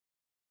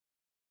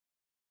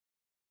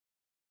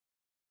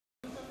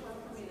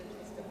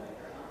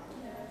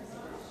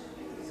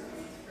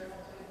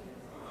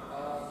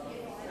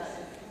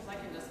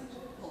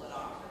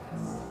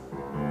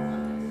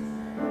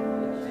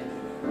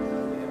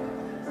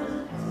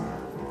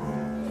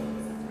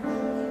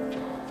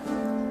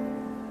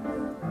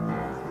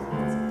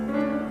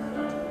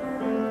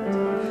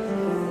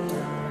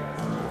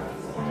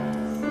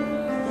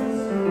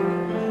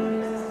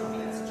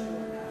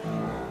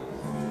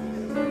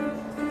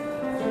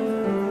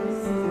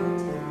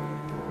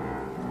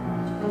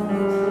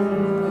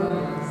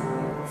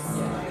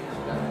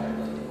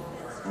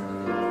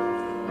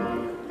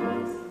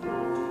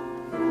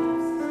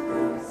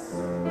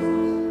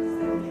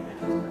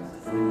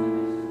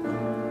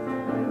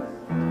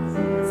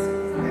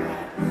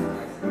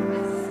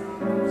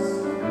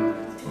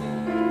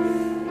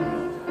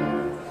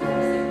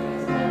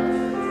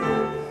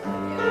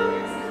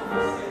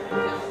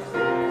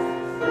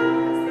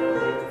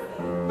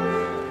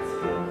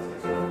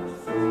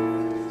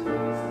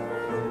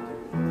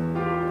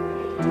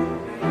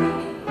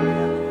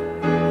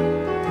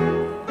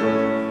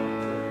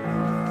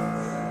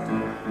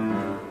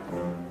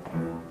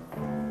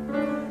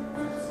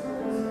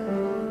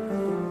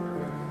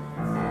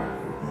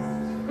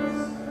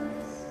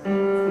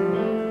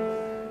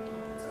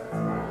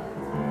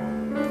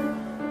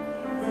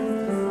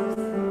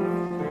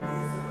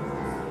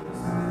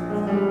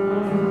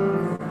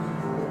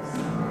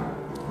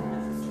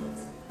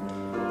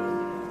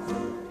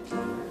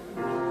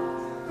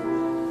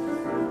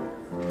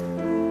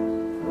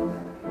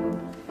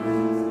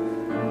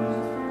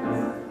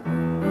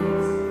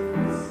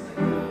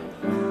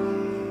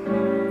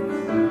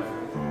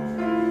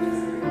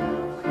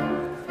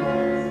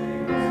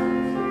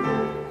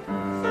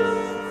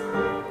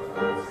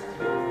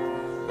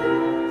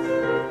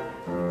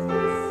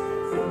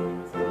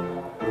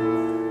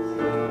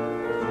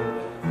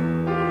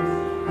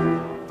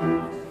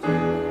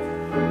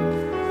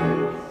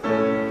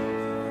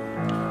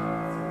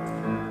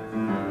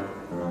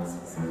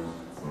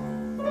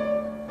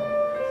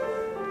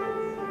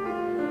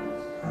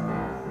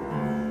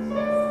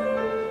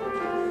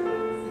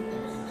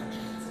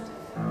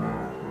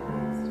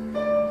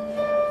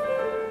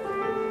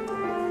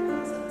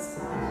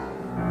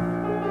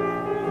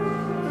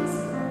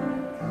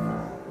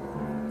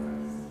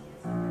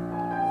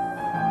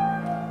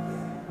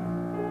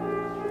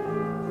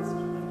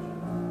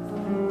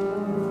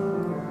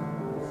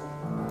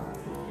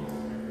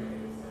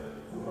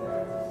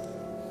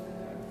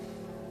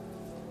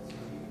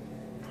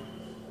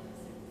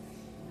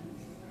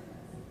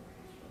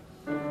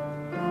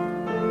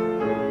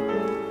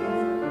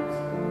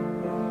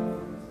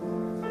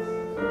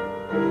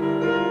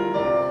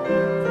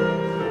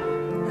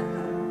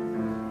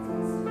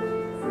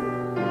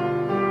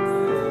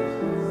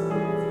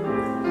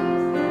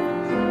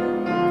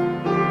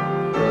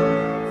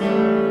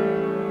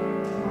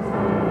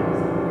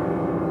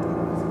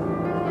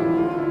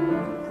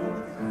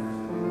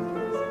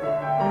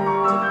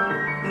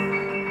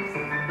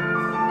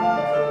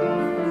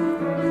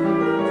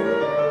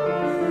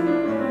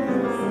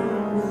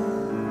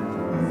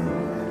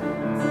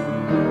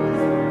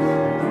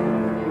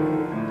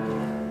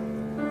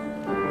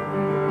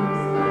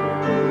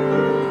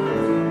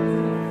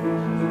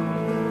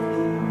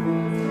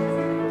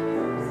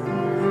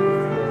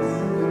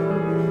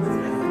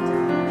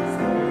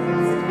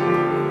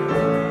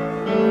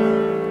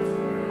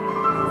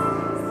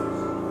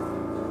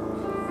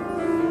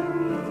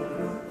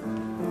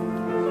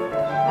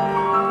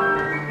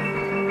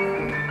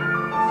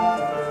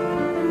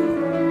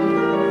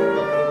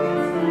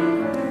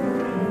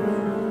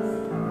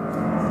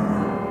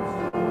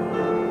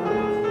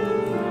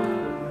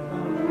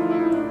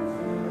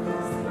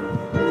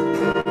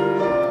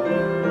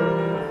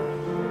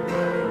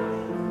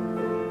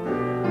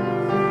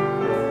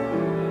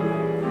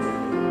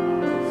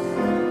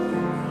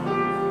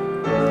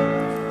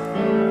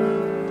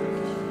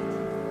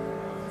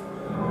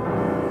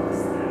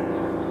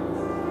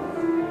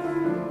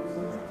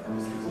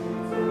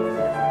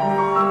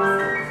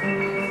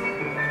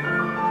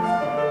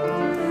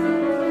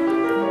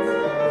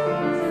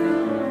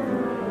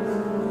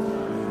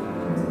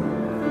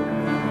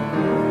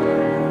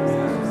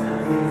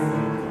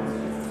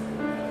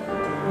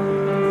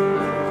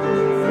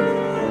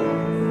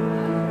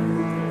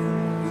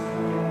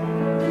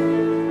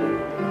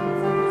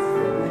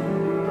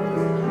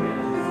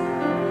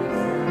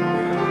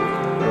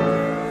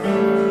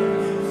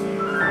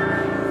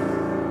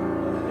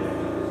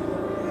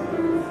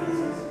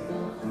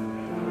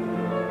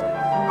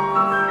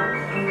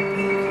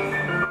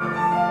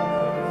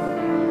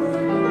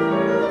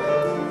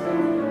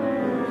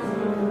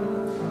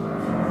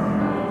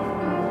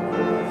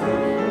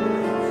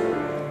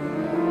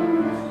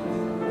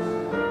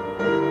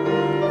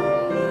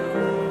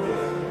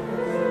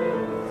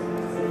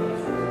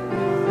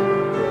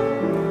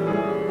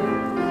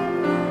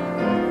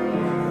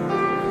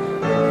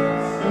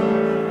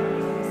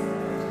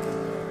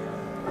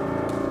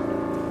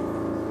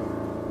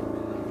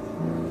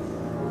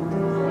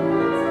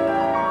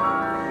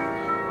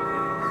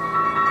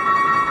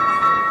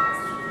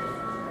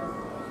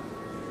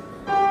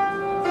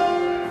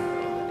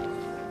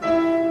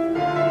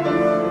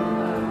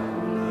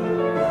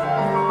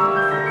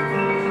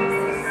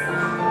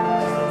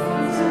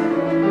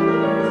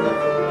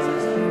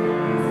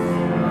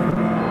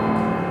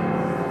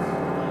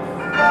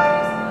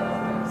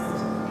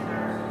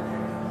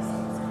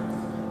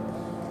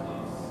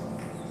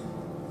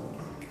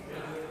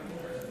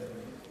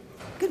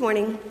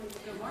morning.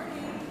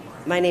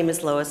 My name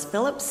is Lois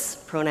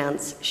Phillips,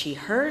 pronouns she,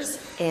 hers,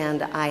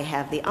 and I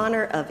have the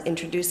honor of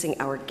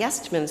introducing our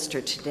guest minister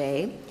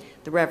today,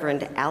 the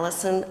Reverend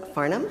Allison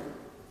Farnum,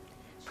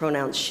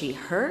 pronouns she,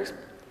 her.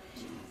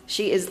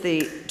 She is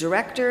the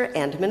director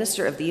and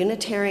minister of the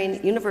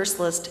Unitarian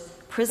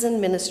Universalist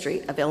Prison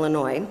Ministry of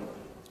Illinois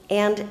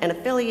and an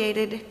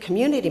affiliated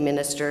community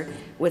minister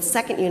with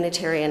Second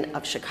Unitarian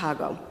of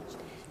Chicago.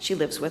 She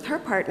lives with her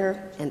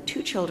partner and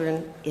 2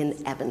 children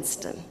in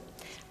Evanston.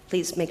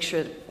 Please make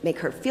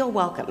her feel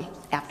welcome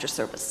after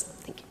service.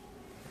 Thank you.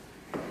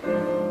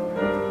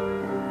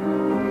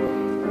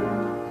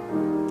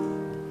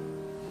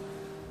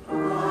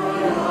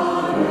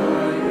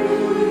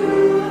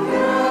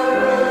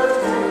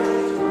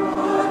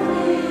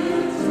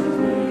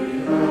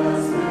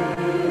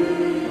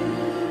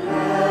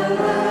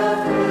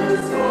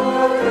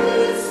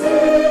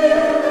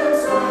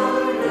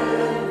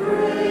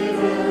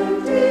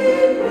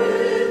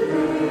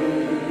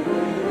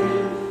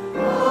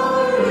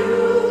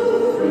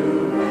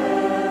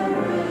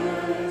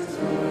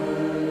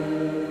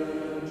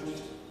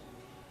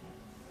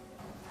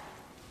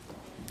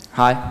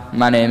 Hi,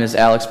 my name is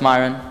Alex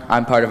Myron.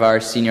 I'm part of our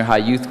senior high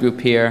youth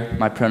group here.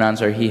 My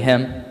pronouns are he,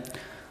 him.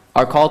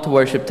 Our call to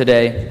worship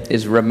today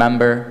is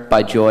Remember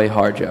by Joy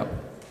Harjo.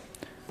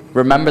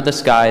 Remember the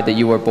sky that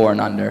you were born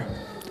under.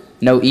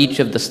 Know each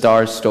of the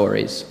stars'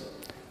 stories.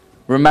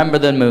 Remember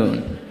the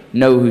moon.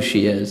 Know who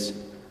she is.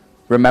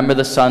 Remember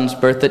the sun's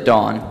birth at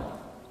dawn.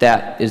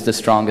 That is the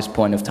strongest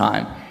point of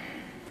time.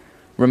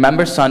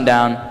 Remember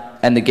sundown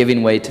and the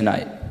giving way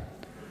tonight.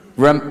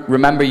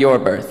 Remember your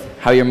birth,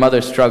 how your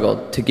mother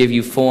struggled to give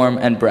you form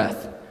and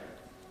breath.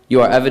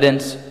 You are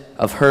evidence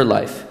of her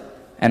life,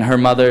 and her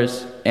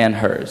mother's and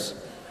hers.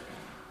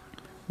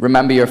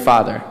 Remember your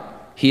father.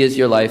 He is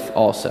your life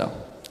also.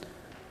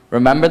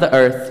 Remember the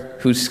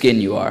earth whose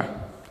skin you are.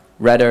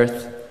 Red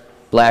earth,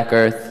 black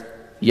earth,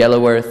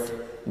 yellow earth,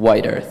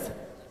 white earth.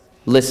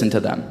 Listen to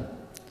them.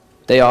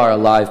 They are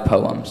alive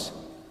poems.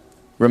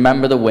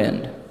 Remember the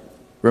wind.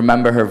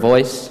 Remember her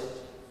voice.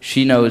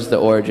 She knows the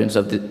origins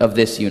of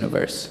this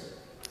universe.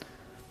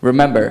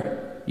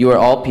 Remember, you are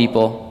all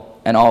people,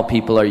 and all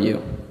people are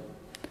you.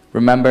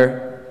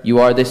 Remember, you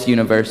are this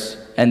universe,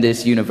 and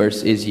this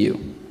universe is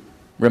you.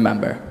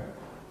 Remember.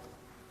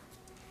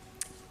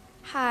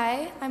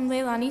 Hi, I'm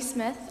Leilani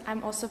Smith.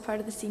 I'm also part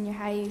of the senior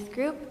high youth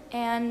group,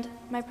 and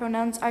my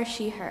pronouns are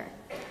she, her.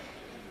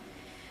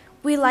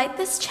 We light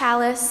this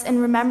chalice in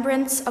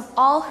remembrance of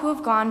all who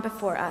have gone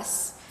before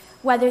us,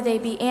 whether they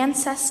be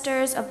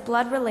ancestors of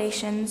blood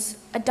relations,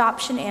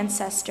 adoption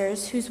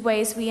ancestors whose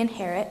ways we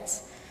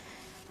inherit,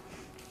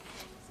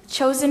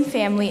 chosen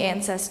family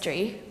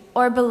ancestry,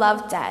 or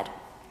beloved dead.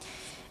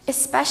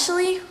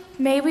 Especially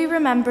may we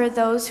remember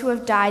those who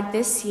have died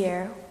this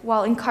year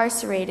while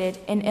incarcerated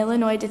in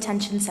Illinois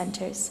detention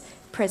centers,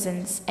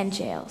 prisons, and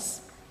jails.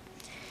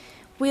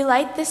 We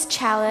light this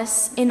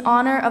chalice in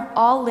honor of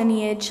all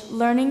lineage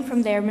learning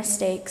from their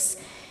mistakes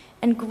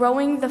and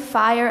growing the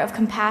fire of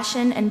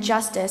compassion and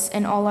justice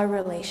in all our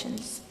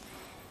relations.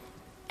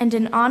 And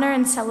in honor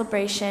and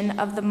celebration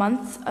of the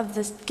month of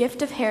the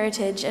gift of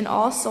heritage and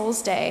All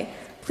Souls Day,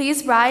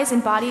 please rise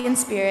in body and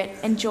spirit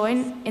and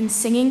join in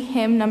singing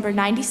hymn number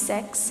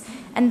 96,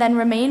 and then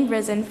remain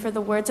risen for the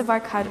words of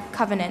our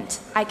covenant,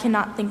 I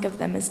cannot think of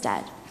them as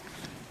dead.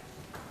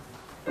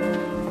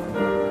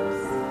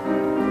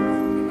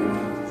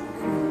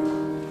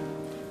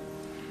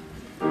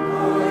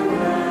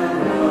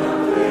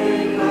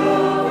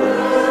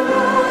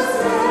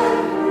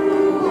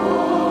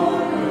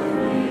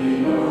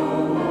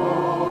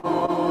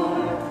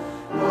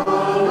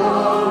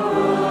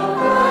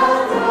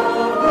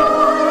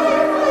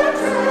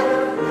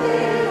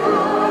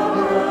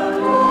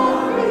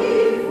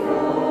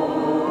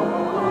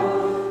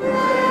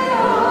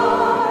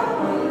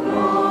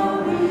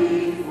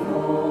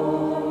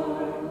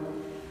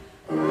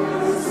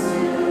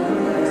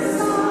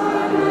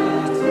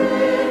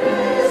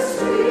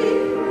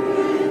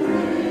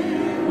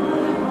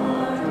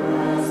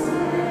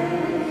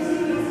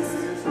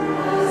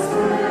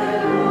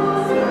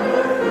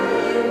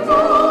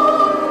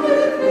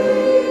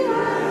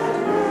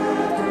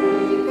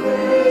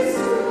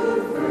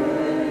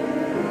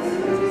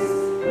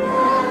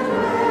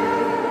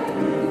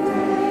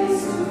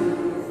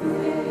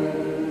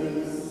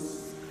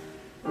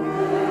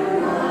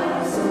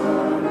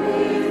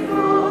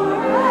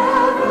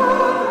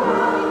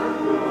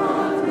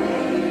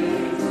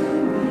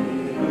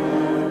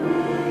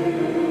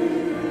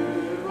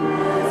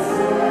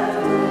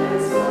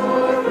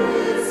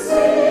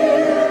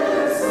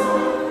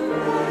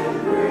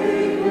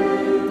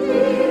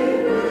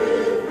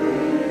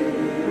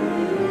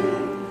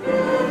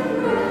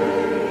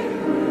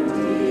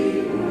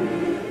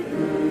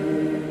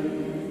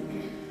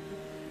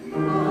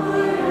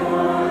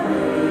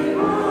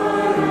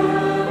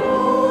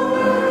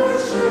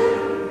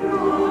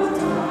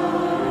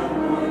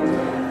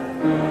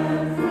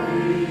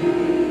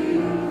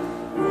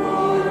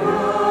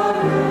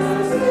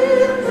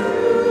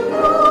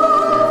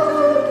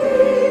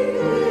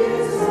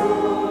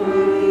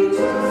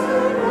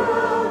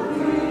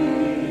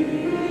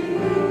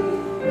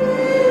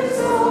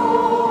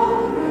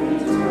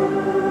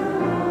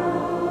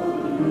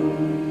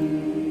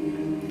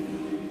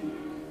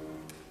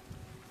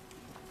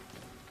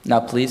 Now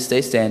please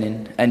stay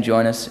standing and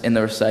join us in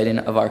the reciting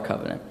of our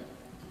covenant.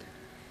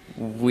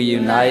 We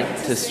unite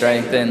to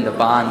strengthen the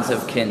bonds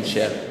of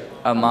kinship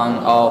among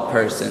all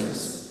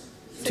persons,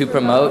 to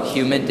promote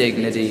human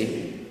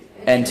dignity,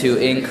 and to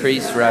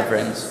increase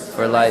reverence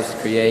for life's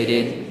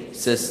creating,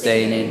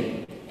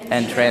 sustaining,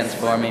 and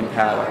transforming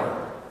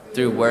power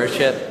through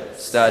worship,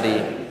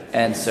 study,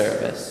 and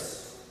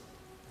service.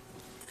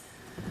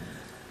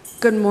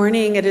 Good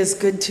morning. It is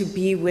good to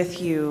be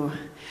with you.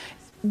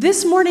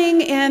 This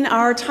morning in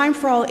our Time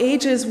for All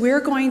Ages,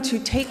 we're going to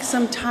take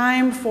some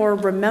time for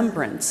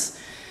remembrance.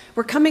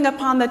 We're coming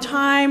upon the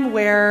time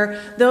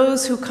where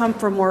those who come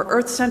from more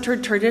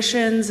earth-centered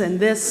traditions in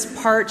this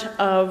part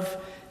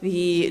of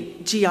the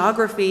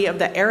geography of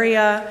the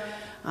area,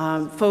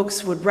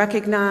 folks would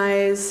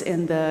recognize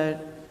in the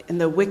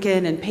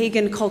Wiccan and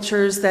pagan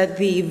cultures that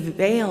the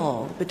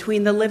veil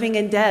between the living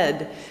and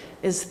dead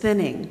is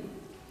thinning.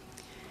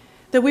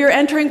 That we are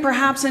entering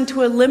perhaps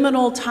into a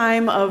liminal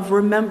time of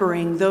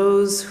remembering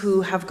those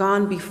who have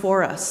gone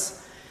before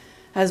us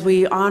as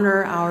we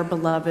honor our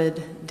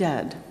beloved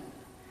dead.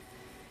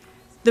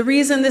 The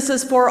reason this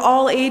is for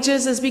all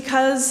ages is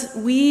because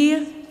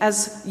we,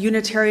 as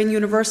Unitarian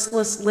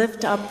Universalists,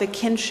 lift up the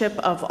kinship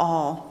of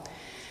all.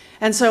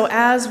 And so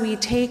as we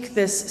take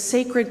this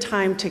sacred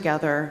time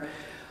together,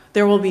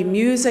 there will be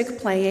music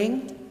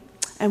playing,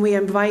 and we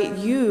invite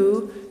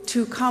you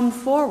to come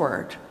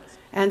forward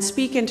and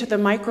speak into the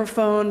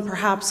microphone,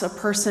 perhaps a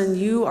person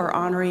you are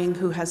honoring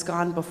who has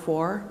gone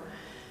before,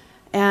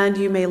 and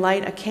you may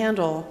light a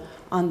candle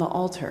on the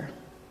altar.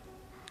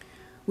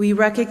 We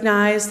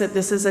recognize that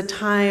this is a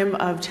time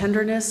of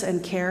tenderness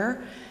and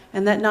care,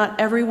 and that not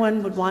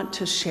everyone would want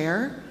to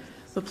share,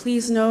 but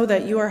please know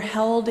that you are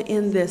held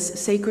in this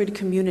sacred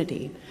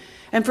community.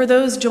 And for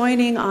those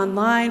joining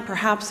online,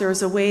 perhaps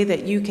there's a way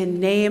that you can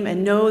name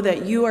and know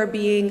that you are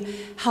being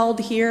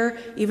held here,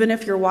 even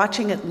if you're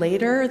watching it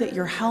later, that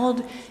you're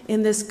held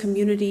in this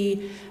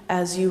community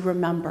as you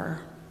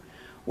remember.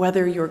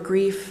 Whether your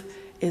grief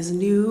is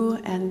new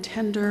and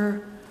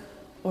tender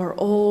or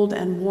old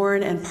and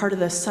worn and part of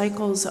the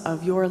cycles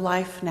of your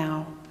life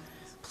now,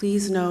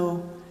 please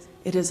know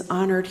it is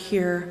honored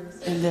here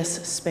in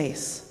this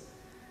space.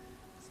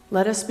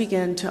 Let us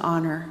begin to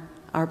honor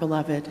our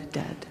beloved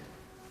dead.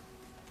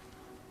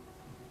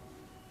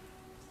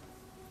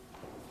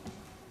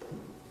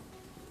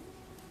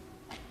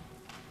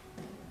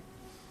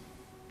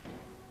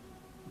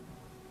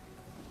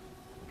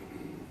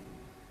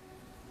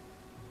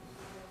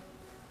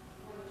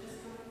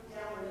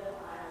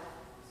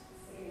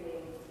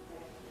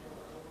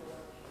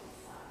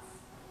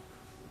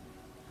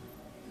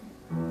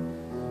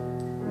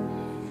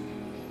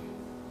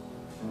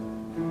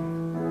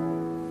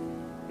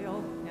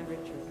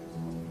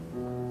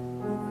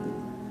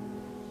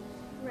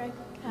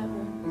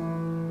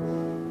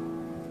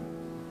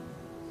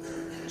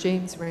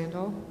 James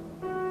Randall.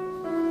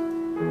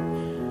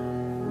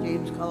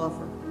 James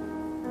Cullifer.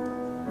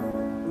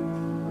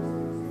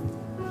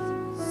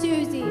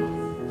 Susie.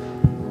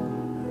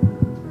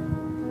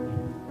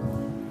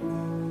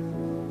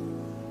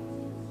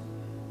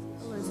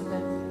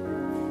 Elizabeth.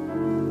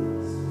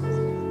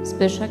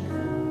 Spishak.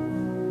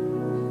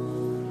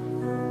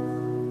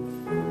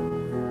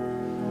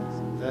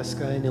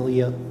 Veska and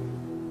Ilya.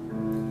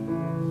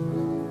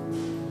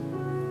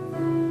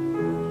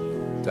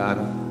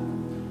 Donna.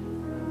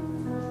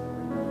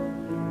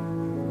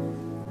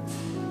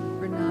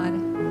 Bernard.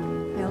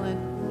 Helen.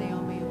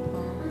 Naomi and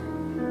Paul.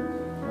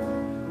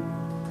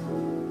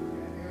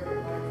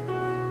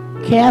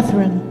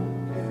 Catherine.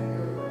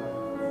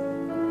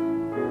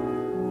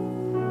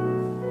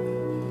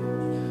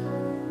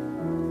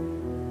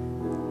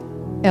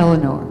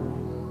 Eleanor.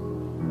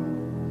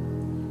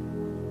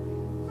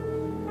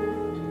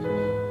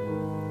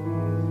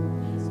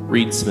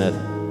 Reed Smith.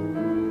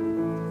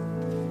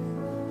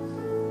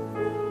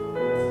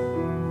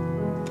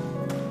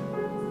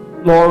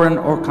 Lauren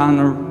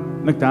O'Connor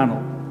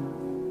McDonald.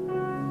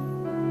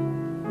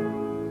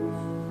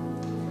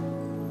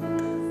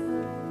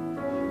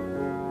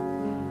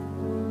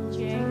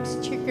 James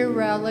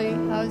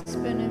Ciccarelli,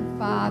 husband and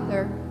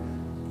father.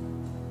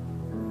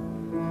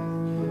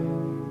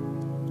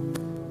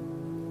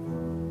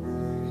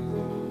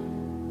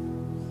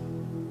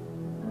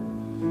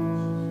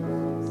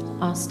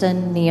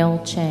 Austin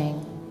Neil Chang.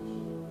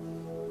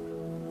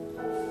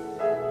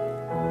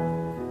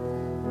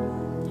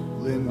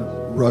 Lynn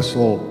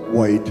Russell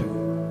White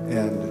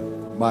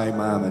and my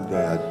mom and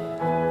dad.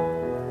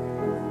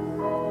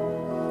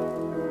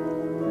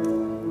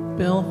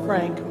 Bill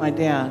Frank, my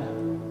dad.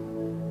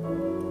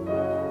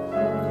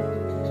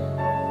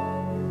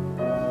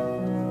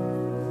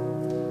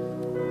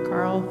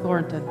 Carl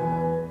Thornton.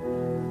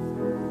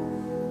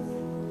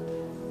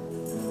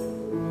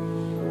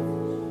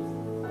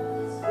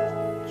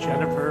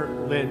 Jennifer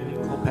Lynn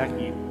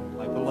Kopecki,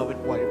 my beloved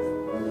wife.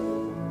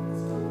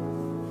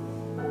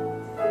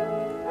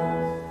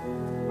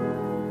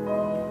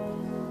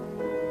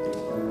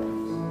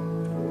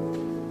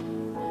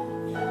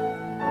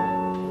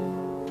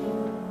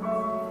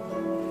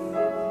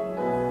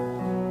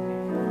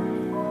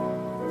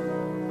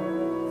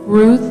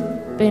 Ruth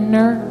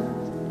Bittner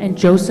and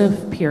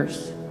Joseph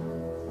Pierce.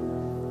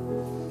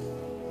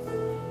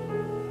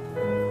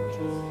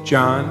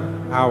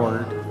 John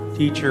Howard,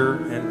 teacher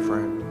and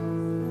friend.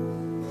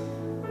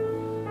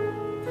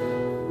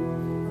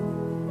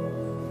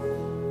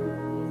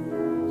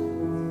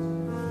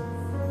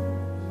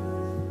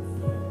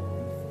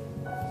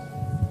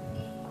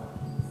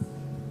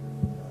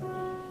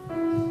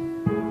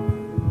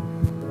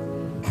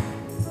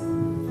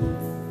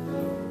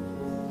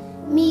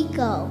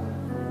 Miko.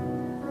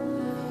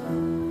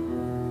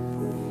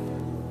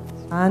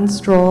 John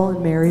Stroll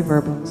and Mary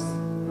Verbos.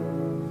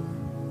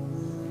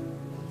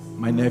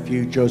 My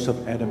nephew, Joseph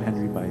Adam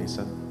Henry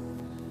Baeza.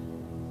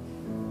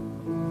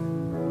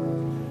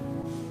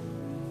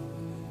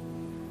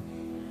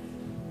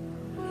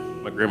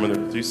 My grandmother,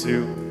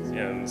 Tusu,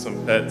 and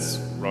some pets,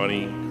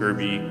 Ronnie,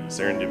 Kirby,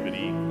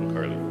 Serendipity, and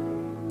Carly.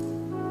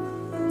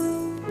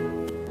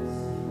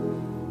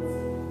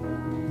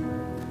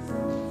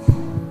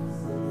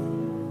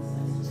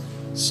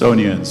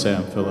 Sonia and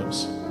Sam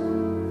Phillips.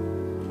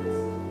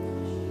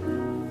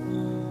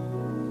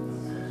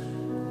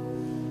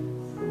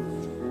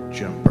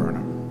 Jim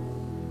Burnham.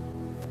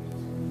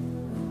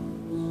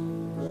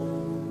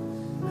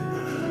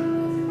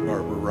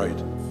 Barbara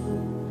Wright,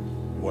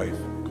 wife,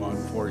 gone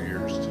 4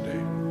 years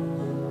today.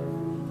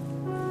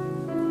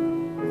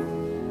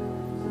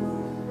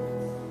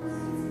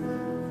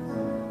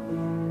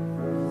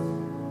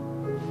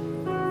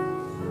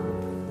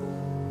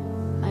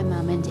 My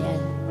mom and dad.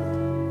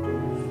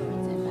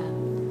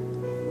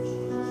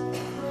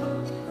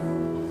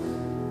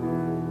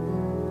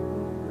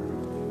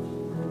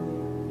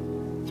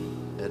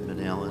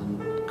 Edmund Allen,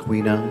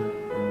 Queena,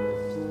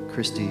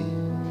 Christy,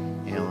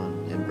 Allen,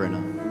 and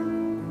Brenna.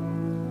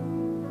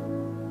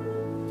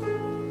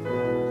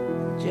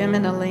 Jim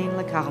and Elaine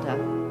Licata.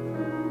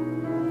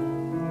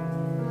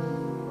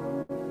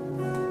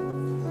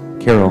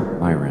 Carol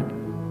Myron.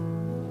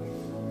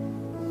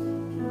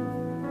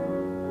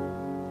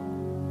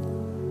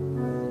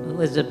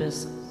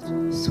 Elizabeth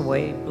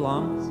Sway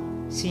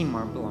Blum,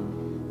 Seymour Blum.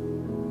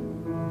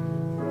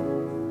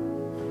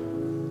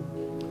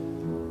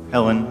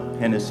 Helen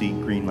Hennessy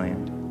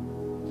Greenland.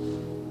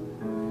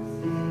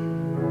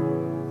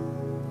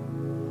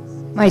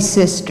 My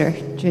sister,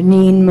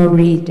 Janine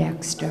Marie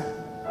Dexter.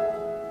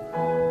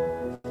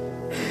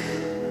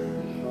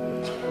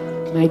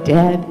 My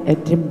dad,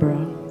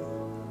 Edinburgh.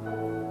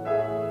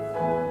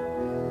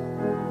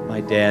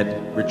 My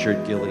dad,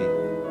 Richard Gilly.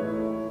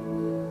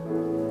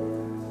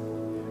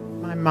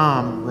 My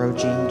mom,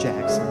 Rogine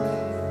Jackson.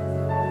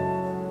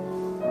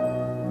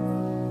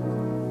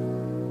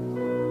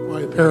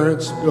 My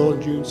parents, Bill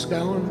and June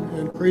Scowen,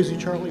 and Crazy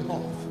Charlie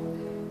Hoff.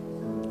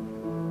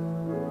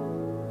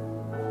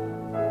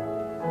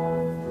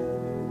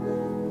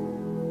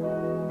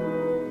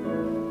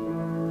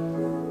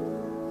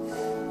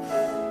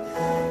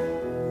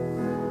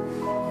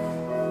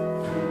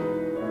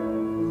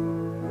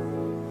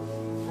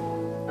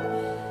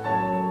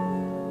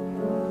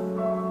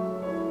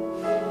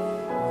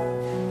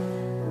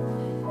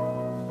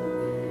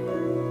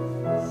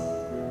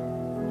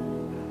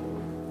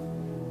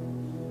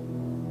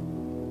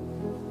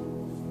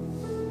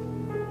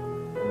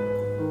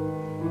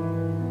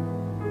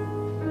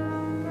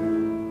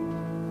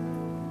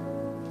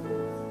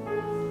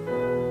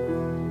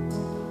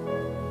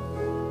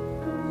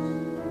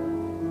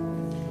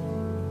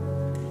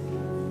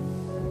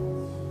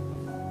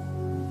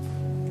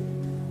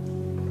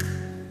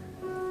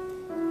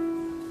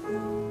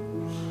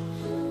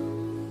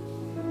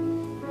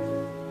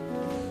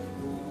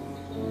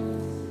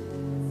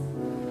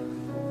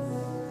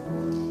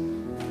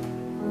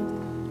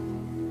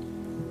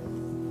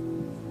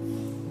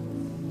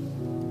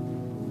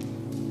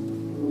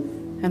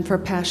 And for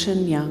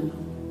Passion Young,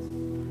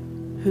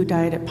 who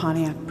died at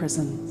Pontiac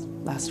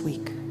Prison last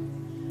week.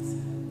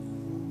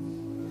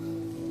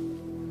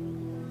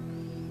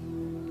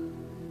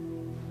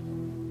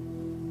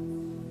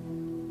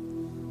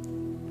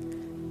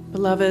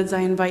 Beloveds, I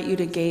invite you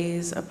to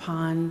gaze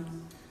upon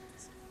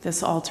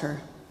this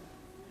altar.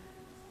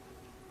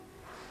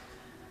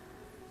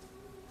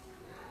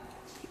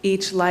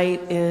 Each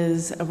light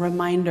is a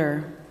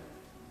reminder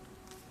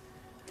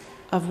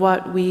of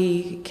what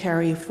we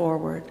carry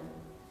forward.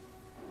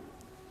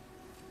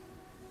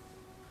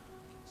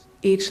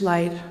 Each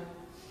light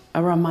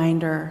a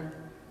reminder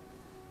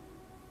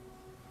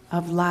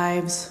of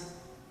lives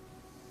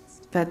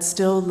that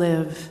still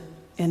live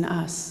in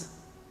us.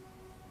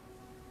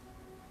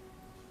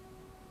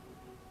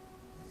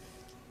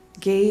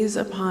 Gaze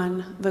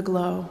upon the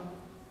glow,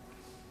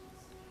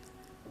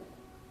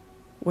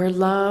 where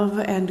love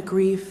and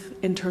grief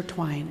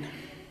intertwine.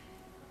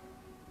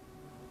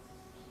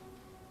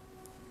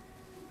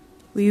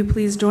 Will you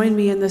please join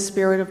me in the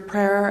spirit of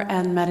prayer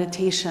and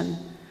meditation,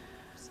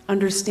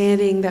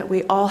 understanding that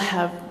we all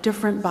have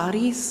different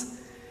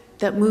bodies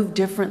that move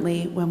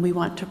differently when we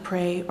want to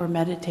pray or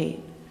meditate.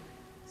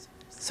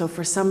 So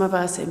for some of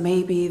us, it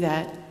may be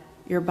that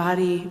your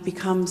body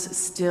becomes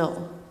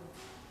still.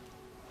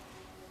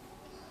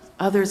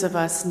 Others of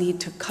us need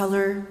to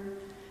color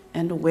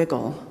and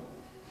wiggle.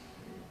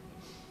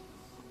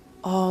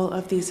 All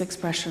of these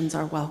expressions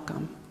are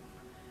welcome.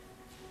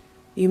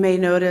 You may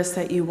notice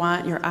that you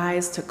want your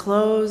eyes to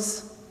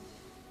close,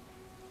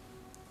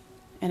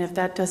 and if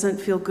that doesn't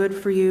feel good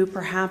for you,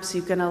 perhaps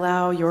you can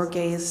allow your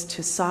gaze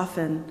to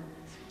soften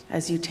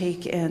as you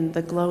take in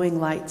the glowing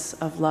lights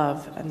of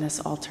love on this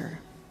altar.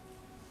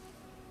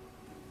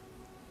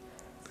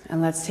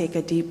 And let's take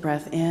a deep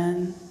breath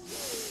in.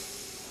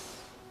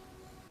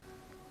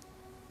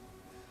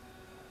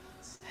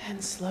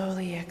 And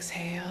slowly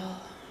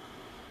exhale.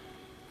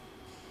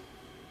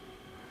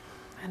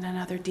 And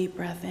another deep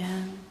breath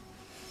in.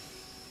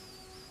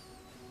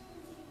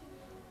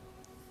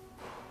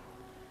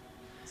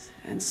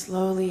 And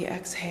slowly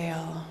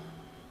exhale.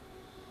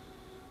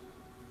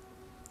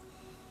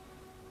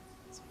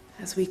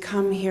 As we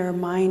come here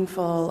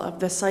mindful of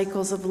the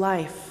cycles of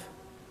life,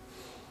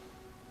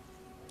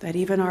 that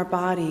even our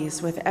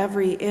bodies, with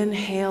every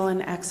inhale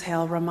and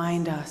exhale,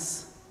 remind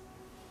us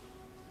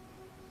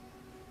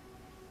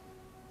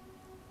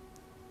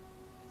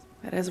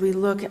that as we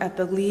look at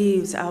the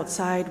leaves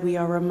outside, we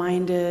are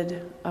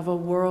reminded of a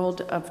world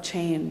of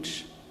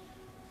change,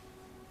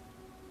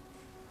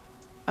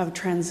 of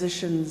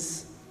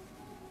transitions,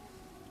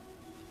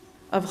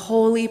 of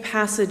holy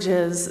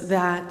passages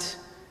that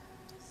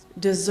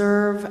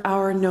deserve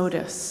our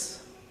notice.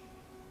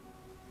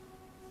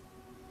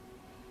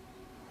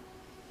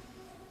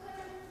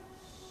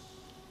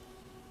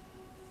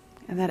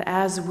 And that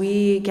as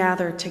we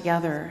gather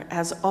together,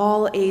 as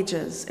all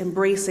ages,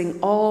 embracing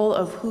all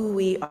of who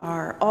we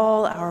are,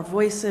 all our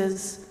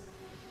voices,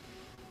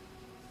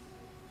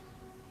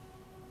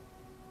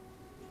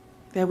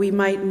 that we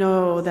might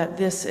know that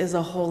this is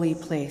a holy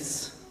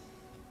place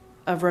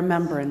of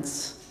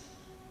remembrance.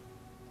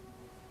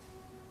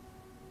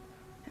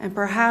 And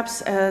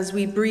perhaps as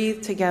we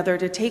breathe together,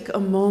 to take a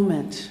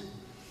moment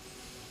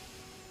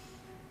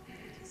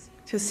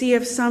to see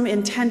if some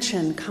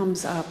intention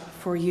comes up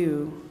for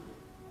you,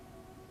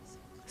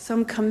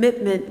 some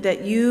commitment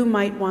that you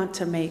might want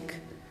to make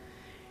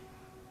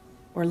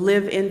or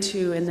live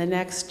into in the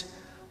next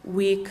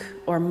week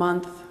or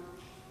month.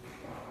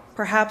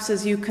 Perhaps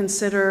as you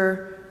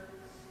consider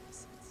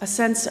a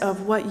sense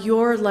of what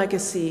your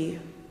legacy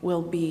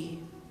will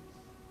be.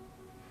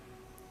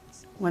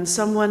 When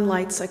someone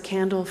lights a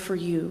candle for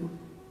you,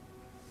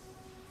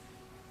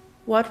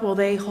 what will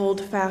they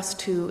hold fast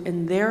to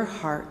in their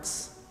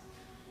hearts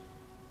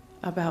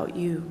about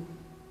you?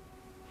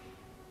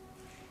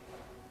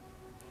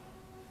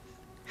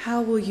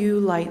 How will you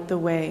light the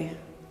way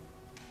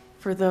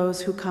for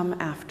those who come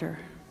after?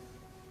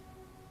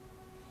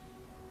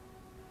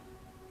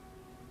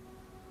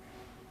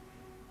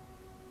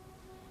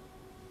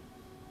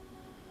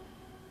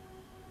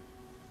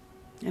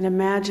 And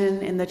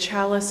imagine in the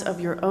chalice of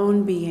your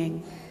own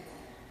being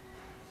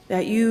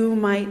that you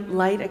might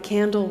light a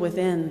candle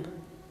within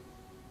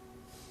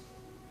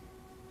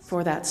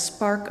for that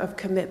spark of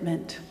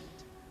commitment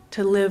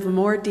to live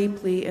more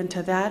deeply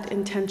into that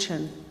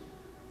intention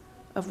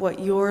of what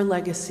your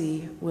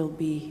legacy will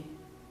be.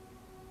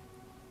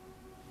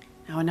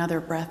 Now another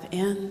breath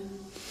in.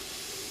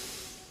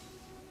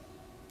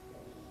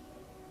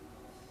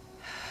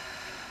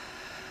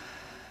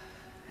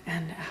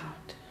 And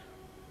out.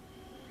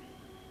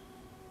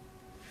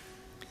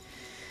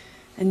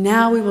 And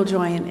now we will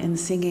join in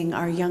singing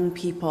our young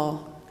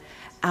people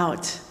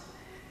out,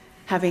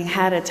 having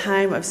had a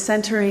time of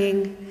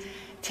centering,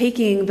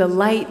 taking the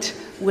light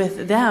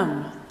with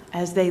them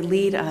as they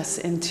lead us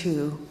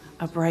into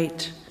a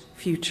bright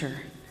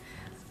future.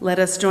 Let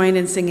us join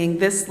in singing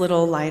This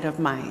Little Light of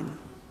Mine.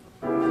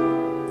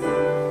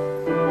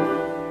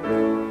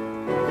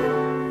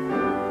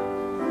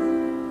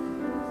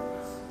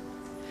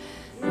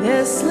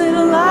 This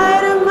little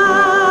light of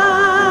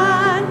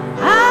mine,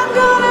 I'm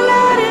gonna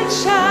let it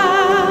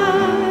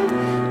shine.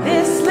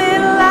 This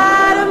little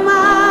light of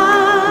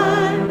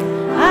mine,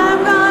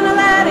 I'm gonna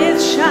let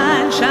it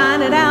shine.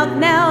 Shine it out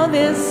now,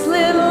 this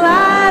little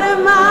light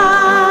of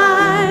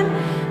mine.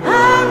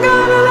 I'm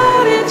gonna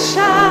let it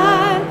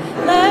shine,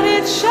 let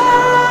it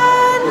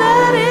shine,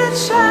 let it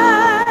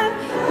shine,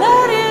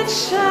 let it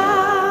shine.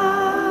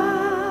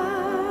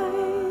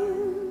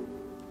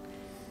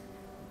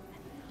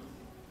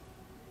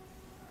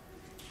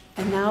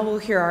 And now we'll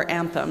hear our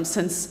anthem,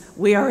 since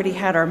we already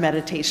had our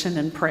meditation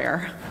and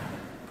prayer.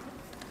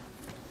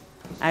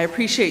 I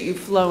appreciate you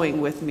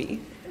flowing with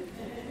me.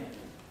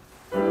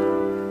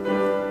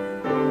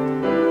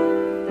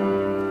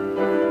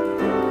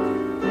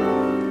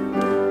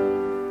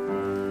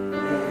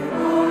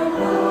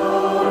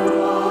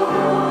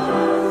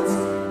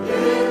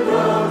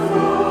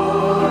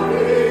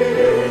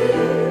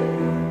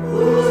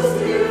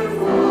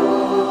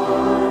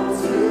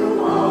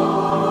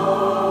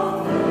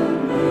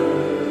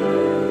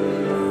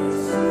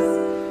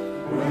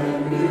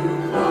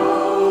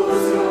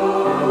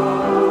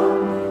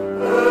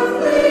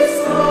 Earthly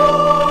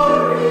soul.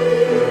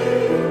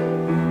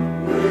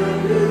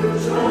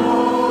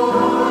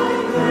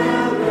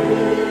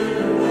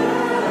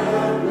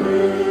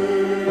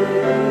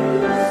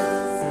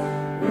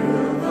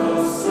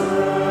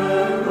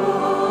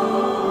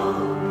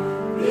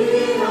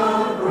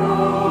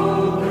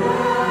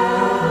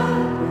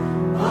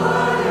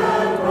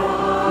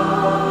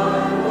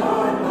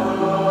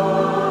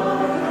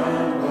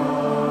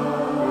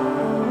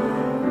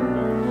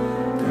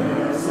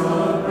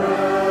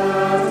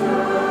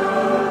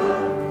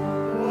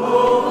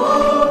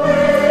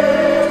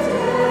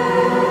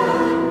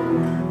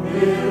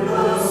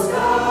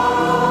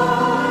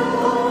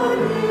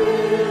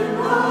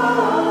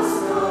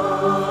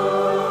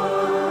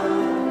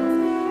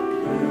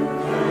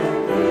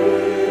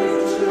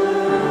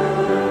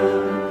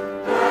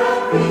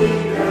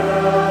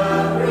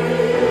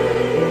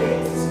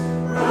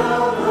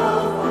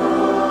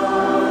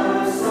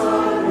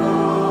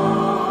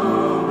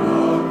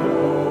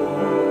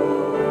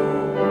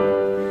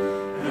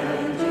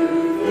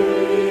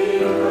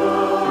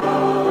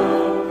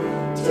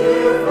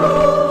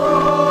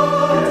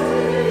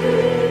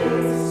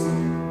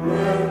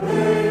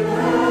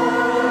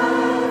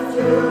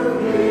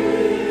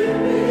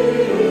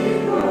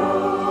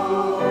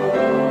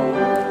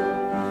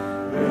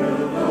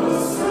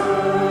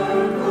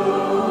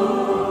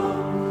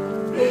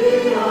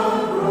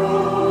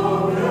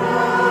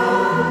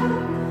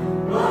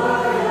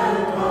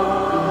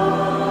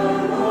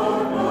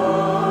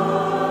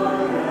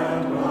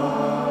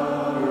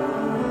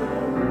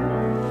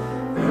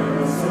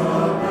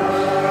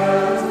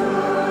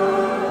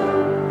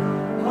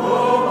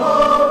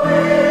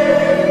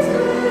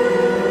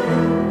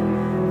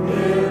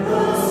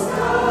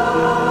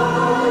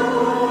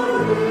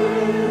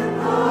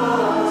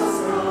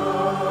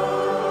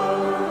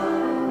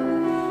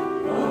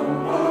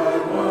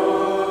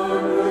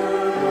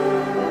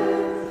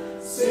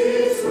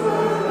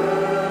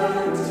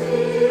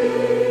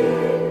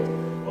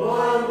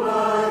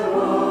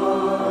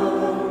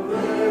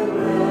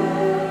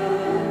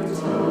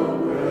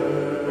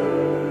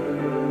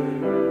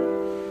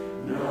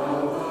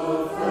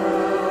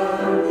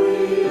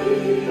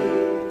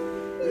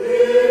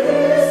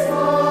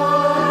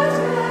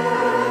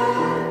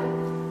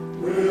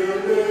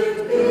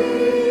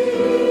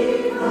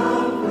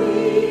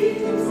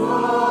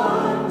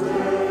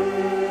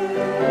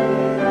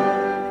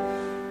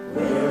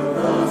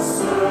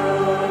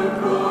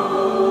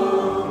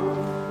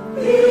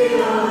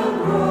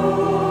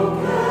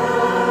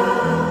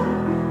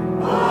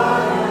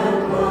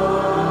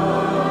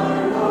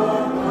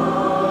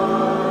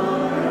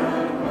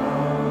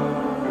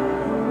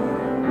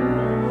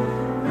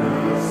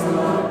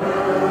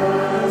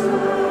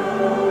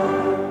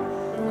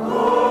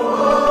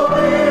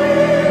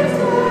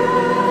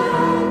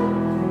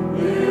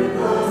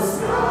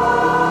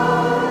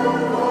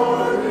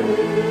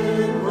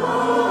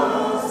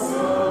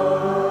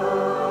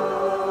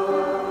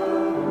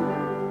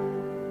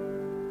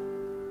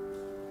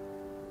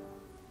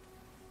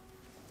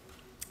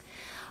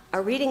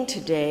 Our reading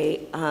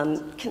today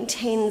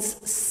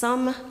contains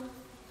some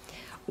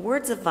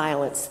words of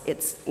violence.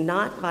 It's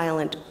not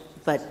violent,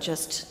 but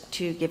just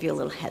to give you a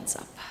little heads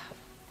up.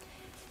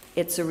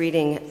 It's a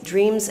reading,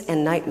 Dreams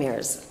and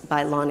Nightmares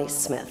by Lonnie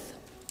Smith.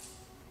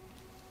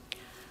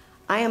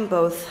 I am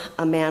both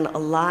a man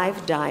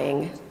alive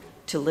dying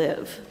to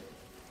live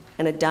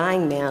and a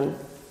dying man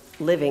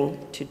living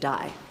to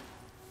die.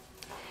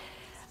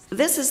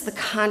 This is the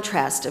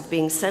contrast of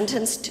being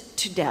sentenced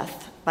to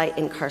death by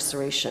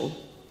incarceration.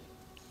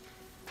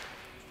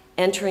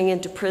 Entering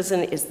into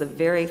prison is the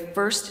very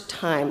first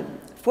time,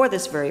 for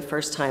this very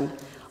first time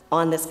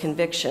on this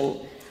conviction,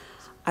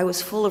 I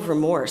was full of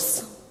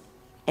remorse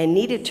and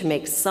needed to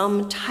make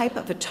some type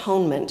of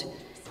atonement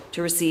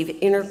to receive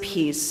inner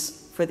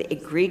peace for the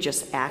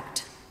egregious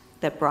act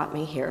that brought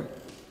me here.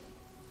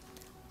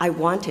 I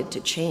wanted to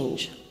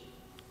change.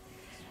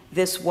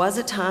 This was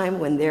a time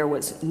when there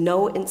was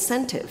no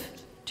incentive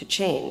to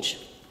change.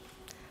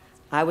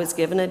 I was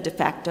given a de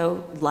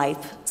facto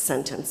life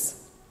sentence.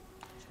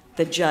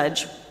 The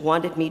judge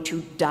wanted me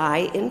to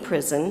die in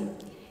prison,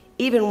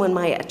 even when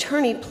my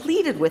attorney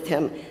pleaded with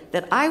him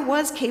that I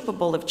was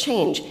capable of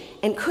change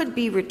and could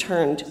be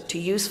returned to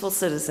useful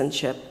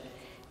citizenship,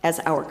 as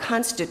our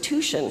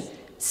Constitution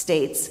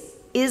states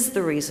is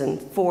the reason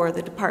for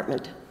the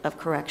Department of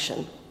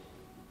Correction.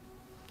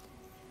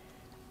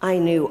 I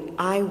knew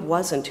I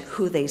wasn't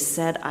who they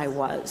said I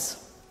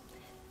was.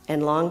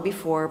 And long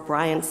before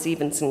Brian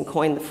Stevenson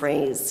coined the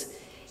phrase,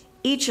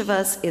 each of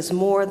us is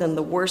more than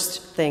the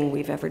worst thing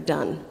we've ever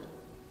done.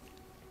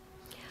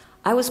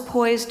 I was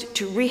poised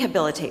to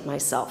rehabilitate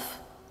myself.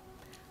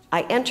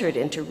 I entered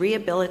into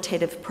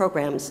rehabilitative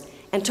programs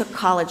and took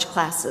college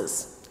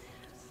classes.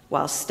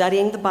 While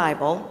studying the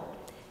Bible,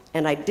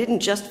 and I didn't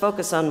just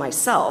focus on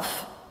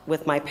myself,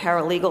 with my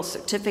paralegal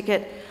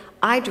certificate,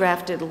 I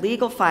drafted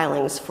legal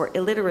filings for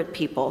illiterate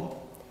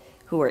people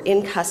who were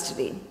in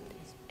custody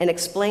and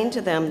explained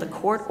to them the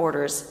court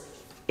orders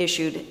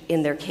issued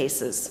in their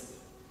cases.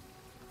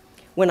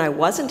 When I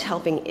wasn't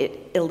helping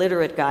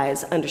illiterate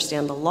guys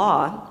understand the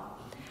law,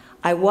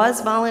 I was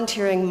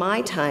volunteering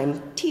my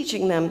time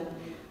teaching them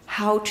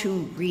how to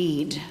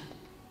read.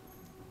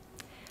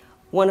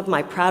 One of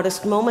my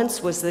proudest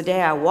moments was the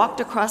day I walked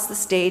across the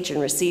stage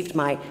and received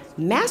my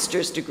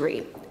master's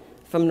degree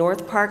from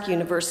North Park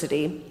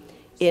University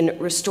in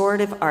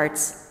Restorative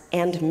Arts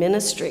and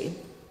Ministry.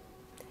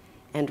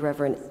 And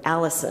Reverend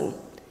Allison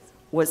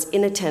was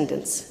in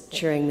attendance,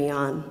 cheering me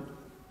on.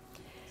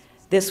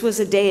 This was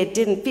a day it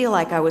didn't feel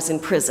like I was in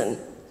prison,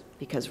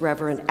 because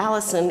Reverend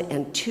Allison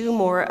and two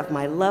more of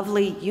my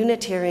lovely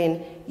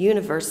Unitarian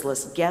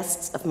Universalist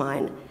guests of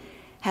mine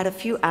had a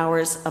few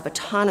hours of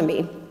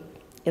autonomy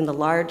in the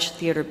large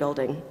theater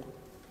building.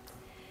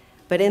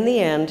 But in the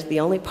end,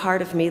 the only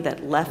part of me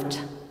that left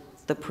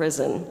the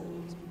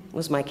prison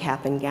was my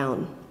cap and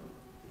gown.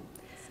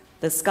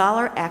 The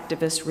scholar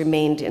activist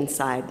remained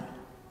inside.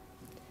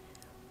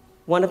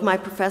 One of my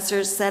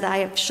professors said I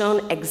have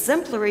shown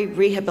exemplary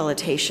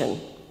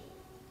rehabilitation,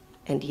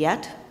 and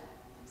yet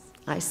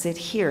I sit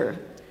here,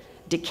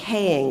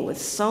 decaying with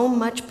so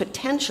much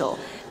potential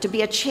to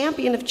be a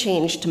champion of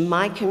change to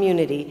my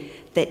community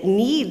that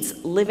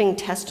needs living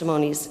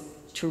testimonies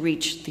to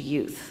reach the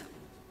youth.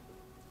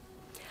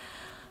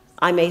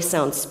 I may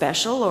sound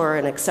special or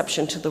an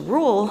exception to the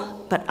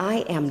rule, but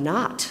I am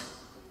not.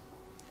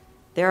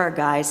 There are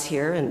guys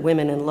here and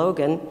women in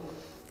Logan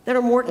that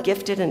are more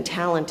gifted and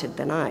talented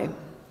than I.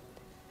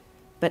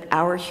 But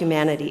our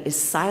humanity is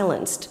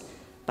silenced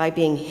by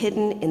being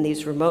hidden in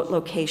these remote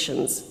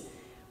locations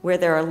where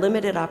there are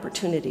limited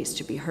opportunities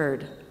to be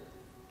heard.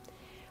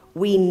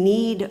 We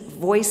need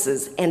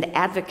voices and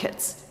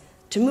advocates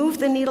to move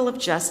the needle of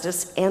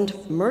justice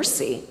and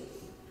mercy,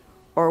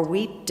 or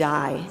we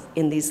die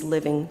in these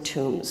living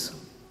tombs.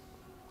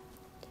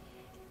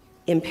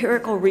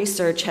 Empirical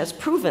research has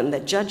proven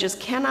that judges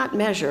cannot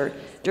measure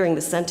during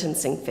the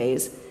sentencing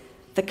phase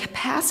the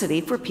capacity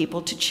for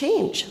people to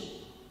change.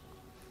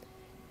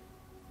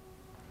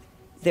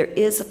 There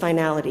is a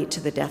finality to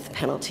the death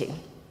penalty.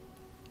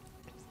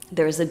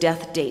 There is a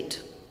death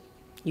date.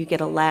 You get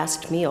a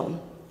last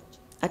meal,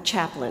 a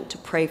chaplain to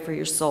pray for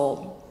your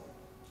soul.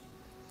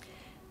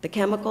 The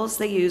chemicals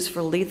they use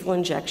for lethal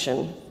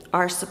injection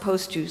are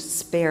supposed to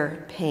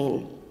spare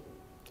pain.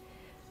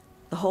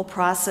 The whole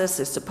process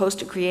is supposed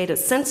to create a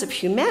sense of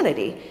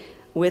humanity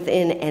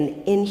within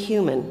an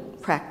inhuman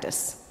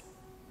practice.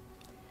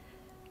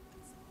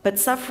 But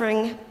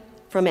suffering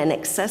from an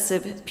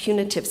excessive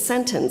punitive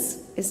sentence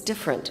is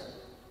different.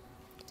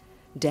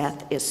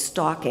 Death is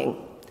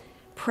stalking,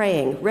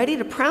 preying, ready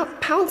to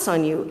pounce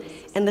on you,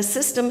 and the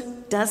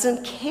system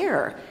doesn't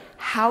care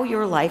how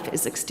your life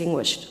is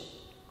extinguished.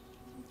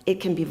 It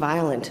can be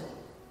violent.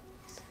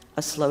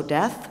 A slow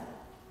death,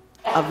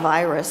 a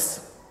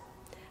virus,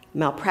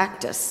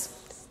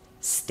 malpractice,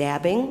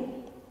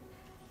 stabbing,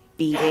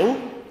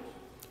 beating,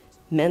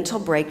 mental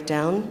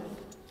breakdown,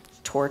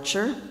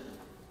 torture.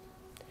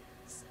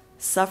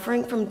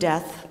 Suffering from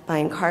death by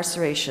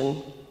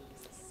incarceration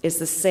is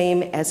the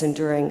same as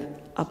enduring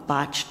a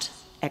botched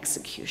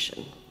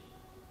execution.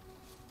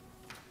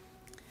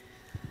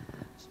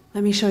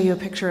 Let me show you a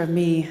picture of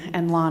me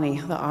and Lonnie,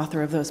 the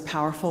author of those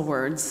powerful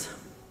words.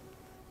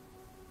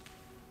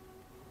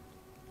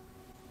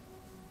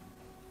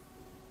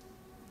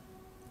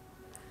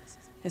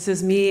 This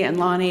is me and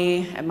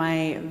Lonnie at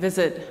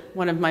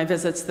one of my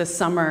visits this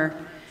summer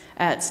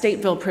at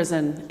Stateville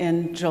Prison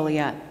in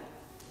Joliet.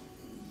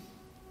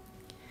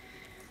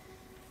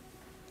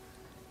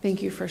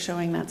 Thank you for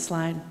showing that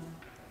slide.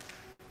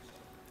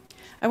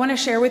 I want to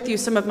share with you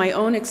some of my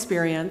own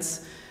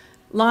experience.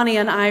 Lonnie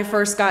and I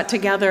first got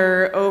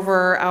together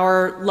over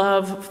our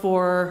love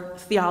for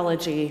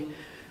theology,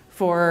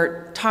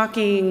 for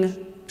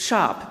talking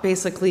shop,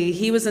 basically.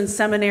 He was in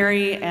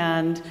seminary,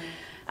 and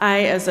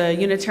I, as a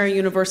Unitarian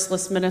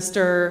Universalist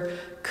minister,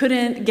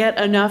 couldn't get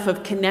enough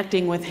of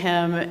connecting with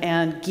him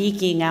and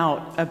geeking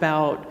out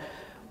about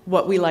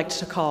what we like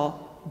to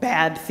call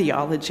bad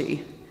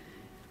theology,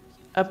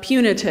 a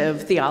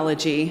punitive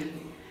theology,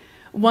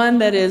 one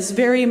that is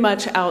very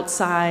much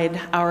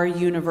outside our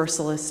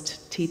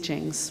Universalist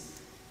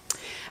teachings.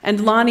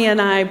 And Lonnie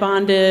and I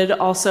bonded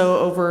also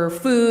over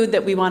food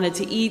that we wanted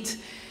to eat.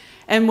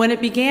 And when it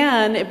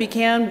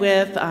began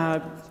with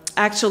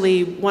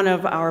actually one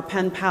of our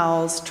pen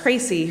pals,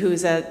 Tracy,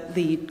 who's at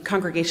the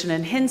congregation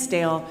in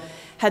Hinsdale,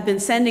 had been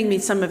sending me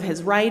some of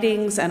his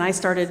writings, and I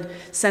started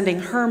sending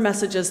her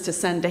messages to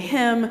send to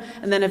him,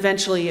 and then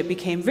eventually it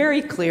became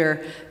very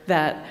clear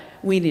that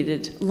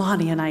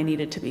Lonnie and I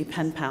needed to be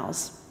pen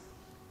pals.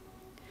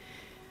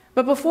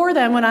 But before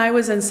then, when I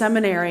was in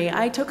seminary,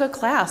 I took a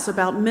class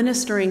about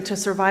ministering to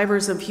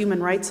survivors of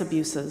human rights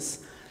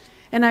abuses.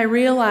 And I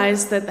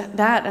realized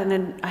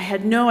and I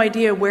had no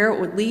idea where it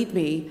would lead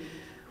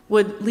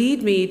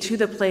me to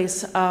the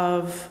place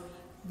of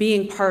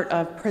being part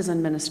of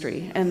prison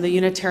ministry and the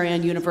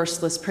Unitarian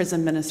Universalist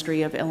Prison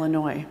Ministry of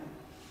Illinois.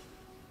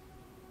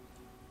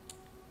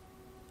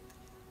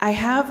 I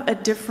have a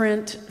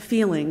different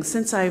feeling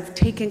since I've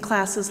taken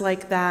classes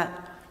like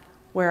that,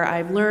 where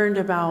I've learned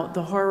about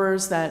the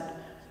horrors that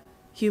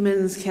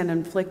humans can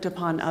inflict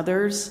upon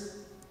others,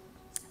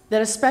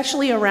 that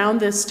especially around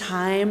this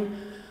time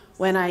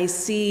when I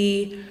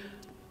see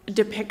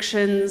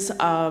depictions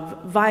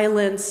of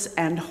violence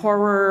and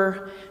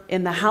horror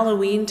in the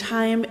Halloween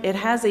time, it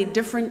has a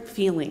different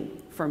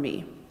feeling for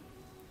me.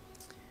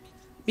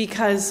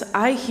 Because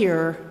I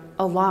hear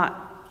a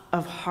lot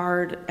of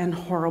hard and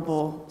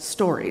horrible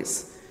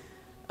stories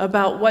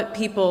about what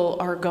people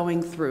are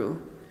going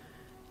through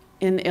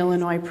in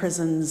Illinois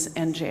prisons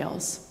and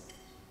jails.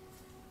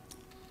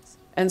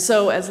 And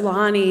so, as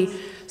Lonnie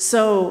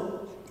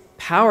so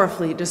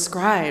powerfully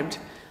described,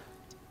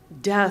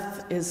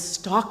 death is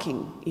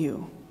stalking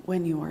you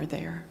when you are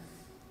there.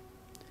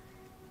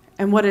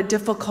 And what a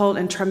difficult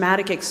and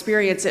traumatic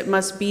experience it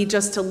must be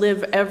just to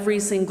live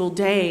every single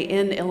day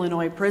in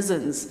Illinois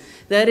prisons,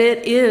 that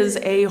it is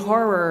a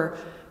horror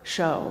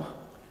show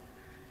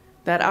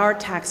that our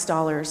tax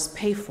dollars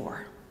pay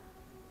for.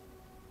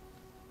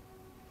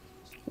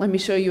 Let me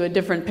show you a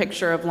different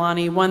picture of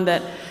Lonnie, one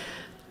that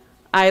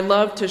I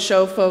love to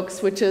show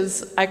folks, which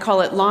is, I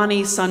call it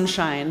Lonnie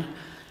Sunshine,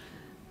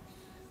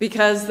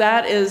 because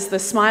that is the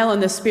smile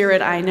and the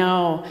spirit I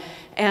know.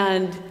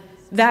 And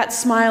that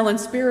smile and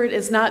spirit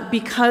is not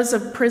because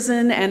of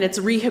prison and its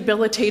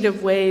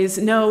rehabilitative ways.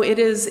 No, it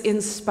is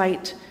in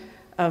spite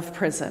of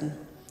prison.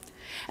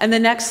 And the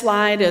next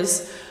slide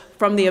is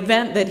from the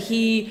event that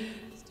he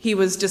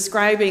was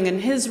describing in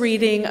his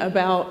reading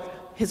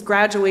about his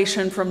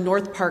graduation from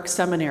North Park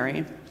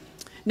Seminary.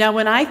 Now,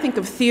 when I think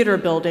of theater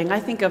building,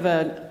 I think of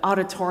an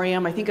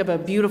auditorium, I think of a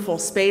beautiful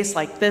space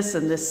like this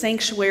and this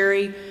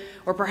sanctuary,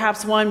 or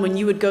perhaps one when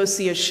you would go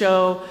see a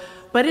show.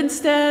 But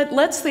instead,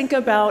 let's think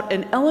about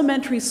an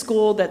elementary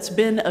school that's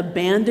been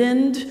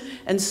abandoned,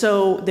 and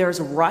so there's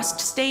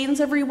rust stains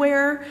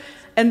everywhere.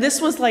 And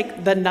this was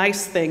like the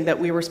nice thing that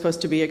we were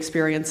supposed to be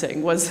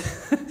experiencing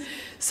was,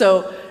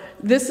 so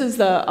this is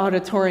the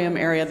auditorium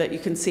area that you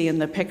can see in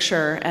the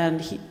picture,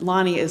 and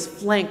Lonnie is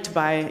flanked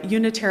by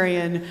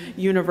Unitarian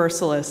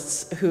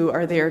Universalists who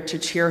are there to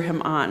cheer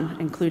him on,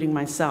 including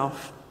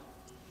myself.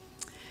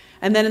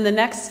 And then in the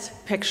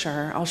next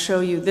picture, I'll show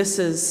you this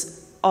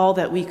is all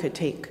that we could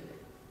take.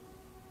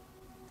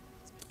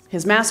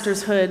 His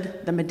master's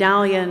hood, the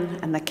medallion,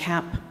 and the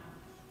cap,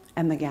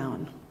 and the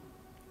gown.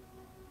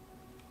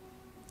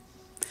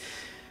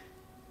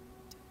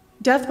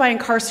 Death by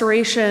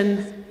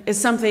incarceration is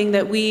something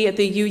that we at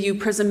the UU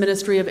Prison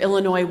Ministry of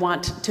Illinois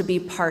want to be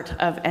part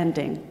of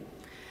ending.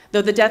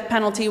 Though the death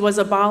penalty was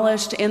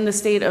abolished in the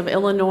state of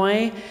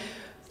Illinois,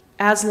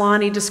 as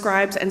Lonnie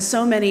describes and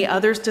so many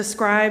others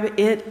describe,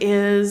 it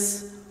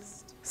is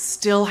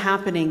still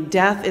happening.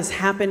 Death is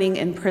happening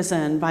in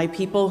prison by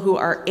people who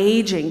are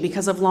aging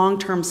because of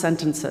long-term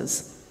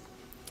sentences.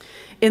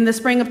 In the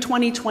spring of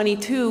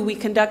 2022, we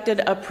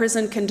conducted a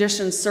prison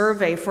conditions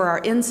survey for our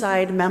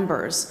inside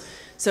members.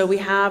 So we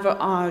have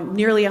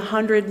nearly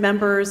 100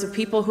 members of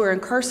people who are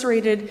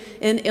incarcerated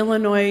in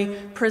Illinois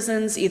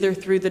prisons, either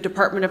through the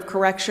Department of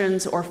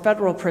Corrections or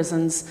federal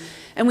prisons.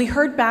 And we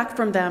heard back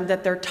from them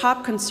that their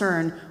top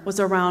concern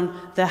was around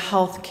the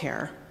health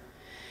care.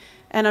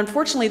 And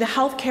unfortunately, the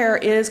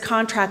healthcare is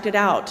contracted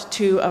out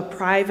to a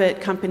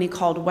private company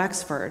called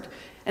Wexford.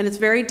 And it's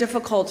very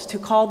difficult to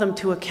call them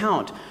to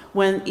account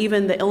when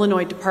even the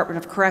Illinois Department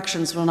of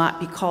Corrections will not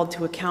be called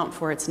to account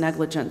for its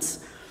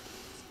negligence.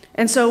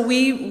 And so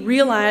we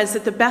realized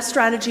that the best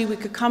strategy we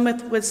could come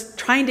with was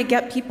trying to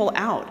get people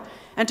out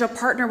and to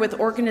partner with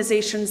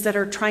organizations that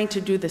are trying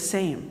to do the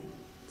same.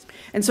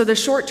 And so the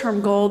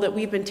short-term goal that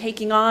we've been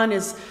taking on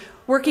is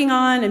working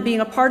on and being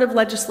a part of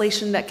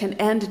legislation that can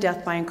end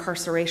death by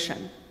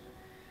incarceration.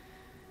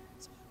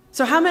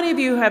 So how many of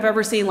you have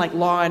ever seen like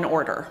Law and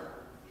Order?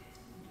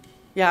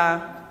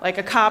 Yeah, like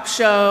a cop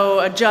show,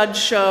 a judge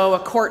show, a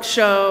court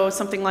show,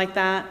 something like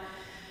that.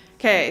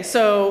 Okay,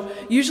 so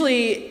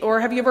usually, or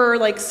have you ever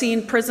like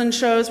seen prison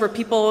shows where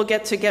people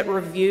get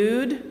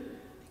reviewed?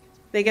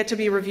 They get to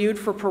be reviewed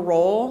for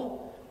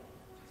parole.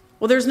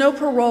 Well, there's no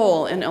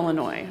parole in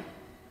Illinois.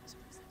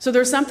 So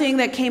there's something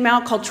that came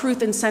out called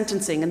Truth in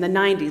Sentencing in the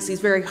 90s,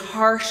 these very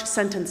harsh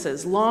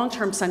sentences,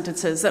 long-term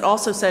sentences that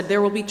also said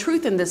there will be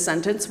truth in this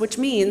sentence, which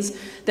means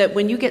that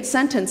when you get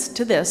sentenced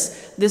to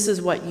this, this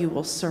is what you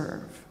will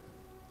serve.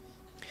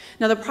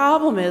 Now the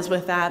problem is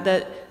with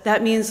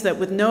that means that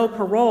with no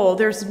parole,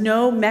 there's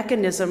no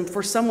mechanism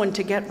for someone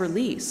to get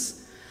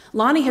release.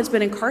 Lonnie has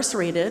been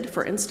incarcerated,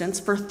 for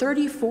instance, for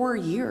 34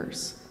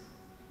 years.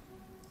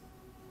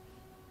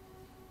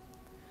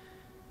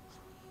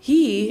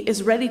 He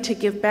is ready to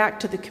give back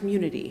to the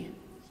community.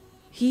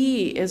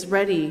 He is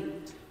ready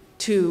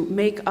to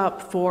make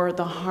up for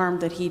the harm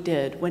that he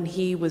did when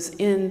he was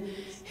in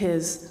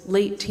his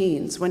late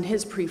teens, when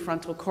his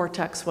prefrontal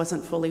cortex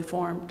wasn't fully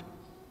formed.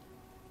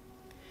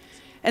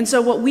 And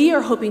so what we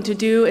are hoping to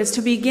do is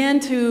to begin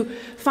to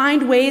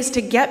find ways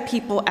to get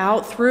people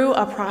out through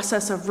a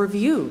process of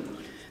review.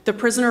 The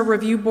Prisoner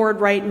Review Board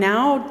right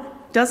now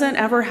doesn't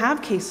ever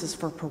have cases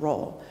for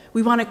parole.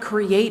 We want to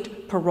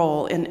create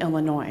parole in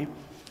Illinois.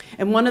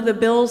 And one of the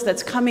bills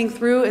that's coming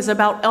through is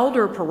about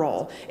elder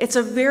parole. It's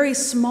a very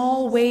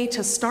small way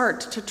to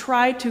start to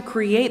try to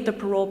create the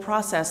parole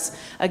process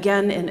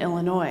again in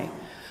Illinois,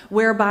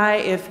 whereby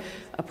if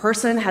a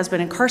person has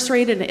been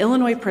incarcerated in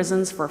Illinois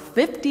prisons for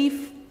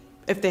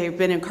if they've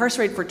been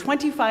incarcerated for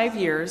 25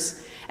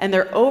 years and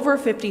they're over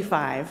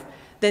 55,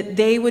 that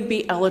they would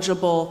be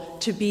eligible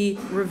to be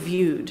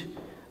reviewed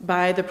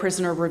by the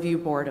Prisoner Review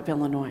Board of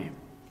Illinois.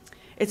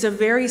 It's a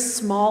very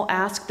small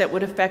ask that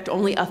would affect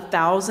only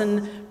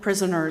 1,000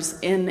 prisoners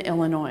in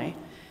Illinois.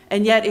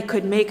 And yet it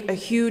could make a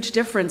huge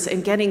difference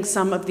in getting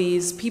some of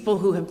these people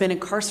who have been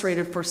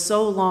incarcerated for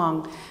so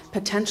long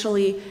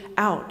potentially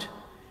out.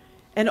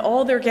 And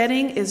all they're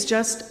getting is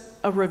just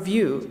a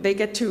review. They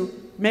get to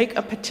make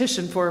a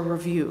petition for a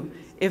review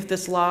if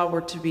this law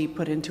were to be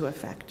put into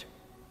effect.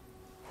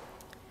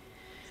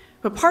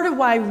 But part of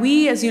why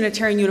we as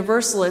Unitarian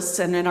Universalists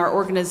and in our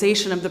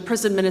organization of the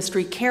prison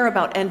ministry care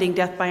about ending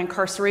death by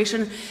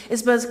incarceration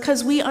is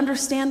because we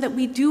understand that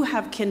we do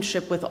have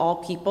kinship with all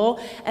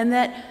people and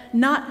that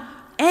not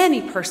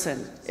any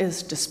person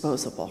is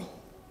disposable,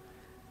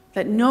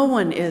 that no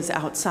one is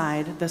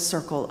outside the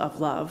circle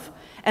of love,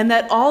 and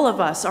that all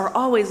of us are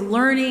always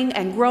learning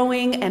and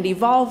growing and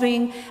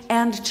evolving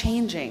and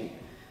changing,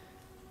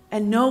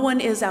 and no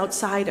one is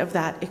outside of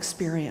that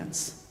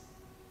experience.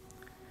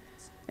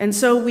 And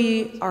so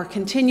we are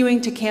continuing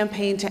to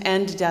campaign to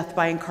end death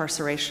by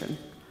incarceration.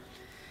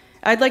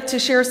 I'd like to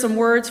share some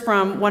words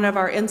from one of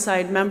our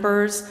inside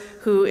members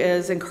who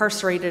is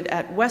incarcerated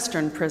at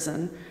Western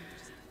Prison,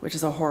 which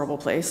is a horrible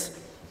place.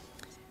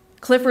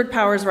 Clifford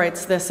Powers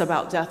writes this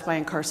about death by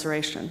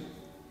incarceration.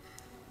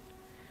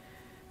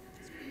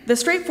 The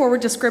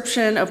straightforward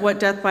description of what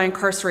death by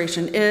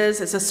incarceration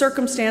is a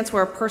circumstance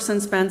where a person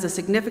spends a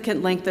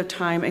significant length of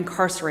time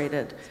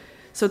incarcerated,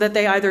 so that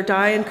they either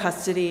die in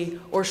custody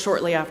or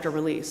shortly after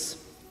release.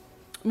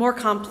 More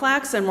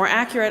complex and more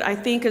accurate, I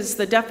think, is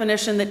the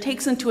definition that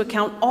takes into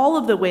account all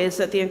of the ways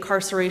that the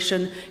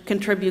incarceration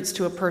contributes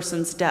to a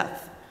person's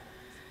death.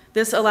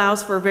 This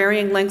allows for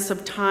varying lengths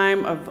of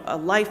time of a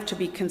life to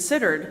be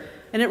considered,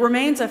 and it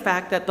remains a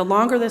fact that the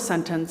longer the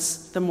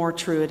sentence, the more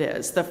true it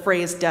is. The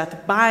phrase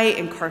death by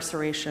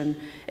incarceration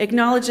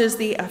acknowledges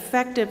the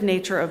effective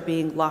nature of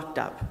being locked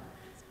up.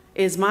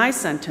 Is my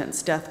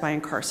sentence death by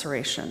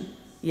incarceration?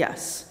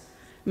 Yes.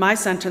 My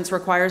sentence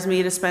requires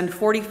me to spend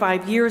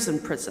 45 years in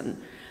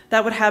prison.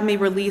 That would have me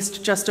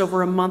released just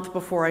over a month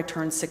before I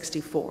turn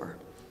 64.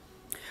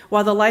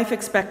 While the life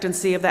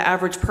expectancy of the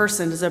average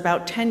person is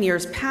about 10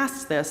 years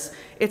past this,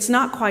 it's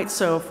not quite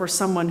so for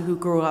someone who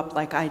grew up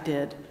like I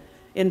did,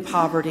 in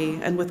poverty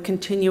and with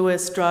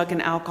continuous drug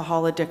and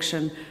alcohol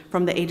addiction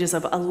from the ages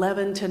of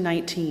 11 to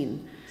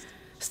 19.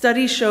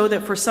 Studies show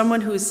that for someone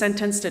who is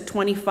sentenced at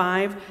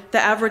 25, the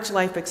average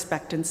life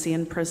expectancy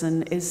in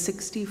prison is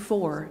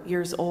 64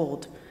 years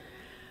old.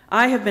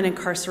 I have been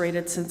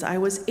incarcerated since I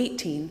was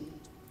 18,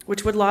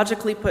 which would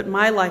logically put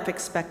my life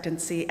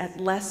expectancy at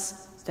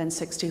less than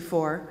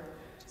 64,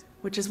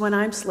 which is when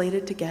I'm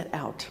slated to get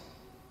out.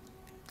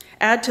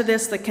 Add to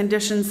this the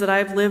conditions that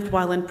I've lived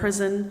while in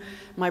prison,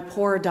 my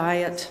poor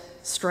diet,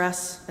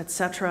 stress,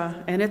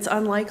 etc., and it's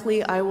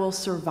unlikely I will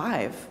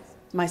survive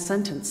my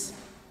sentence.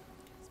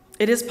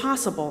 It is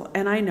possible,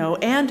 and I know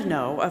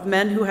of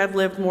men who have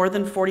lived more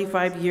than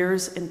 45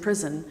 years in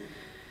prison,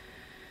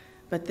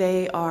 but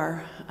they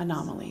are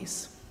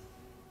anomalies.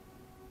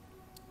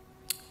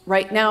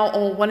 Right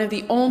now, one of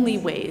the only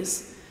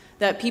ways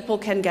that people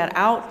can get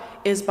out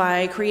is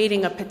by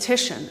creating a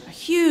petition, a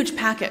huge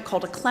packet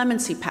called a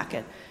clemency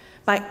packet,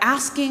 by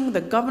asking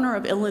the governor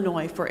of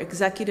Illinois for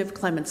executive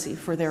clemency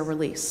for their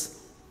release.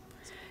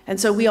 And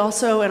so we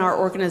also in our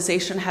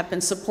organization have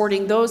been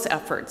supporting those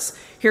efforts.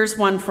 Here's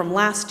one from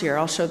last year.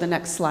 I'll show the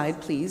next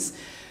slide, please,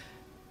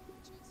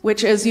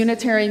 which is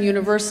Unitarian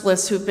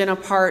Universalists who've been a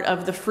part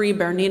of the Free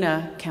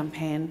Bernina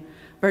campaign.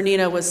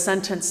 Bernina was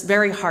sentenced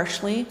very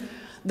harshly.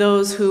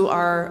 Those who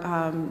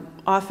are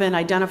often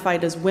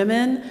identified as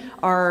women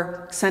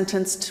are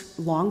sentenced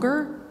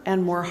longer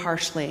and more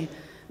harshly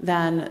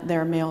than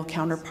their male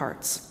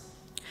counterparts.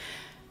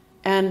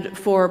 And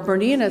for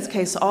Bernina's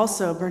case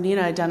also,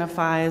 Bernina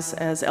identifies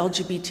as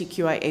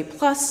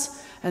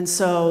LGBTQIA+, and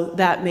so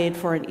that made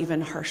for an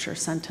even harsher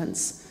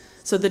sentence.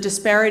 So the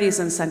disparities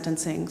in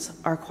sentencings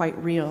are quite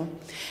real.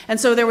 And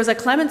so there was a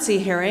clemency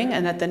hearing,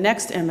 and at the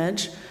next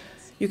image,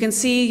 you can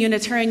see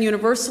Unitarian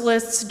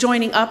Universalists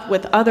joining up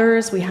with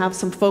others. We have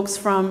some folks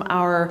from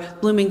our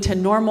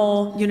Bloomington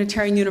Normal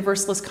Unitarian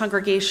Universalist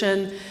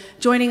congregation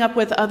joining up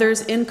with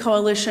others in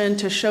coalition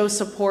to show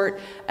support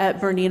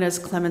at Bernina's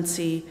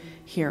clemency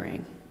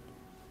hearing.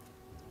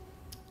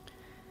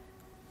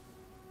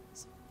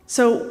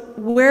 So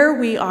where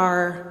we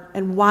are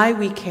and why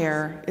we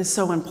care is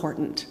so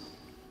important.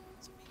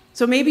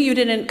 So maybe you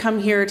didn't come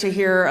here to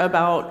hear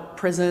about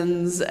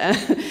prisons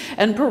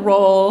and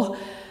parole,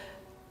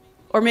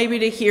 or maybe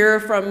to hear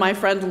from my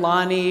friend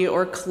Lonnie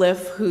or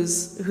Cliff,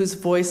 whose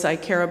voice I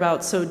care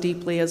about so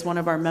deeply as one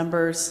of our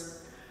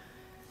members.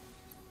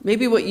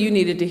 Maybe what you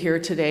needed to hear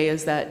today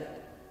is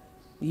that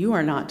you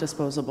are not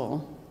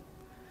disposable,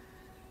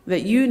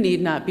 that you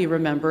need not be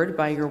remembered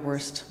by your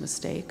worst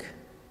mistake,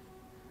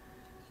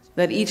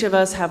 that each of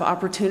us have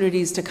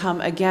opportunities to come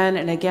again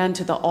and again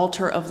to the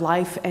altar of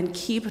life and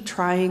keep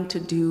trying to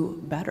do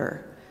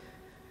better.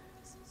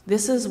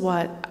 This is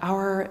what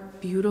our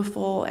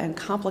beautiful and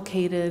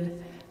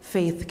complicated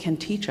faith can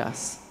teach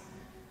us,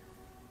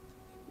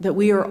 that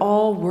we are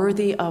all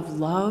worthy of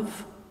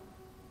love,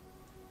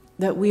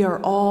 that we are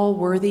all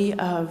worthy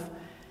of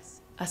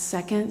a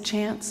second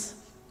chance,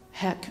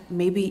 heck,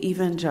 maybe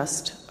even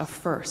just a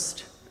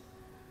first.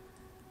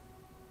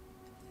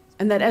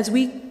 And that as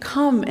we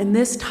come in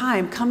this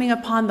time, coming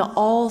upon the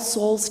All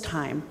Souls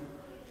time,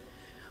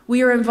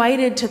 we are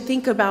invited to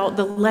think about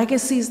the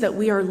legacies that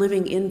we are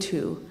living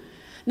into,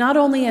 not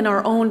only in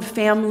our own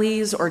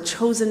families or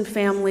chosen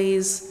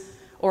families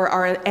or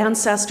our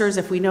ancestors,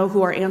 if we know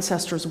who our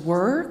ancestors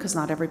were, because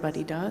not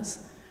everybody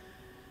does,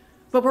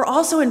 but we're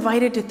also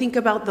invited to think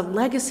about the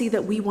legacy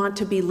that we want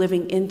to be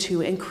living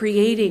into and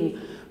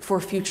creating for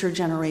future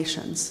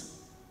generations.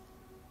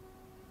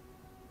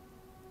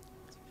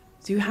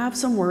 Do you have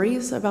some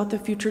worries about the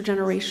future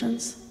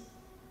generations?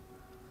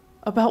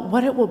 About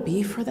what it will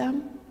be for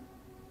them?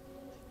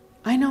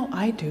 I know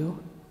I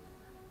do.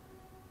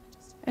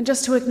 And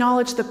just to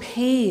acknowledge the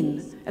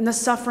pain and the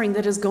suffering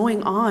that is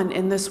going on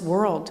in this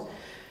world,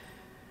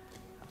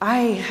 I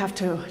have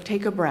to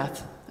take a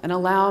breath and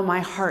allow my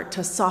heart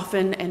to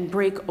soften and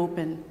break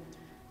open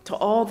to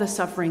all the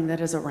suffering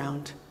that is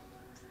around.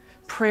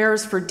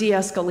 Prayers for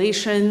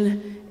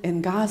de-escalation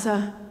in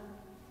Gaza.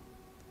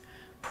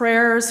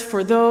 Prayers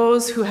for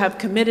those who have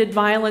committed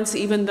violence,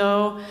 even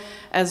though,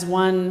 as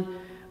one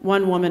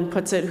woman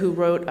puts it, who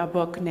wrote a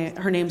book,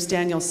 her name's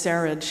Daniel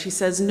Sarad, she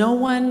says, no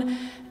one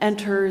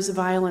enters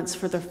violence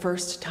for the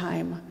first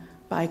time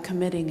by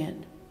committing it.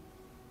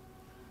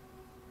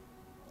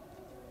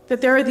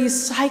 That there are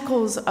these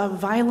cycles of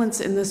violence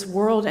in this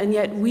world, and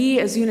yet we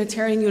as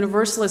Unitarian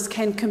Universalists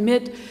can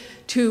commit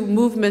to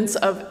movements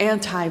of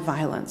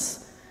anti-violence.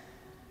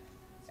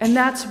 And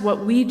that's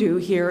what we do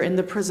here in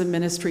the prison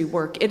ministry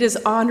work. It is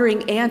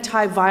honoring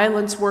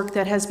anti-violence work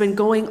that has been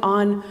going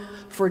on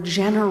for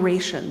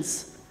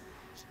generations.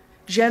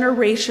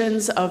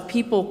 Generations of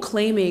people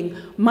claiming,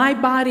 my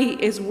body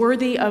is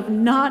worthy of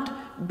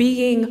not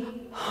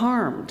being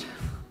harmed.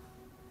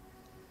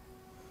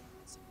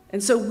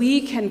 And so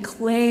we can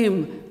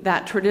claim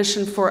that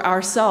tradition for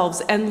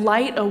ourselves and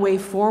light a way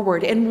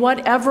forward in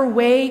whatever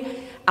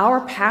way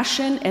our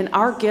passion and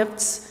our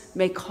gifts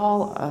may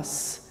call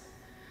us.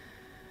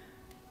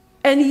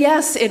 And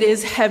yes, it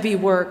is heavy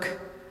work,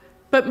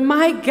 but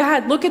my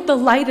God, look at the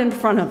light in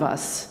front of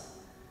us.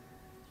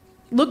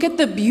 Look at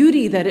the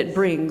beauty that it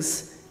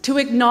brings. To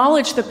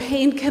acknowledge the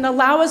pain can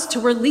allow us to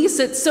release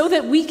it so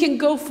that we can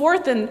go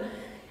forth and,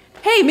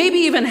 hey, maybe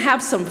even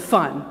have some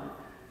fun.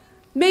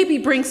 Maybe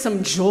bring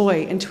some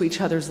joy into each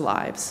other's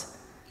lives.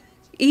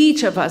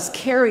 Each of us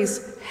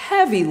carries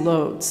heavy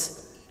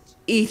loads,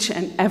 each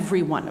and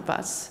every one of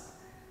us.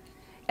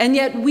 And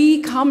yet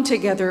we come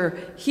together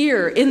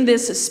here in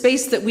this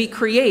space that we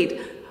create,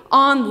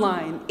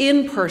 online,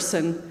 in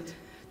person,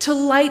 to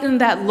lighten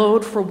that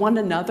load for one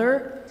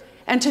another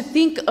and to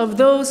think of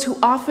those who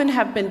often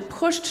have been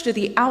pushed to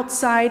the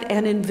outside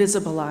and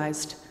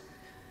invisibilized.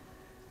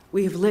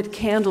 We have lit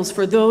candles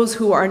for those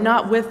who are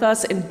not with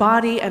us in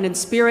body and in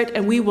spirit,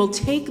 and we will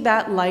take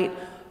that light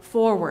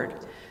forward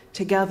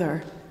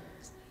together,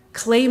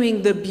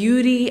 claiming the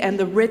beauty and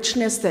the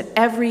richness that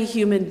every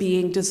human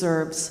being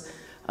deserves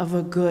of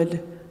a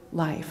good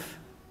life.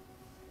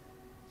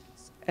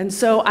 And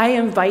so I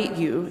invite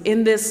you,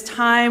 in this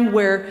time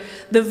where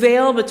the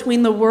veil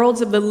between the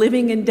worlds of the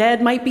living and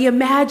dead might be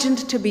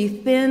imagined to be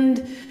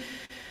thinned,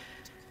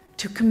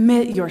 to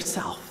commit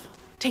yourself.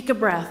 Take a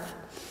breath.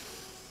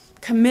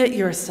 Commit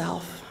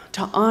yourself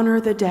to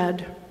honor the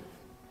dead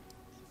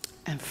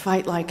and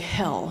fight like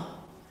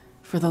hell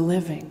for the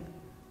living.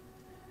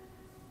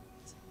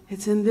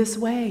 It's in this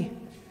way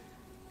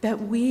that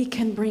we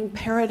can bring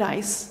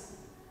paradise,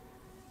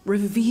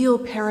 reveal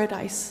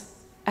paradise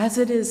as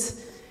it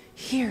is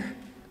here,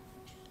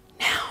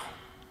 now,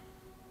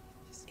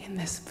 in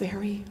this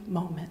very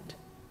moment.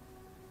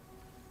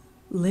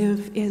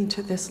 Live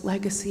into this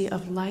legacy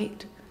of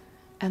light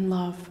and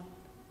love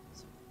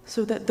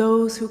so that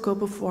those who go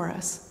before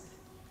us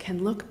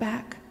can look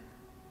back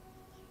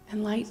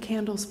and light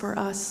candles for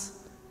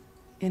us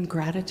in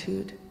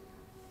gratitude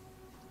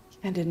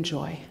and in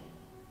joy.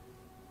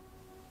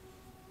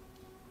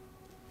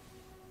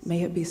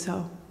 May it be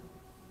so.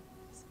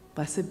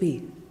 Blessed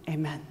be.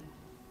 Amen.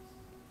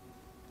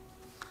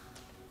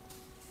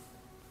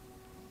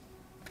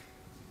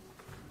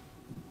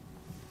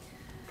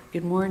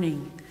 Good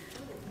morning.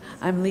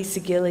 I'm Lisa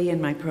Gilly, and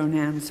my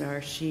pronouns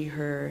are she,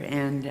 her,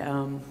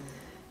 and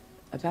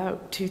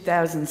about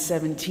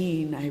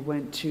 2017, I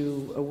went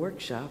to a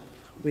workshop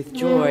with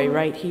Joy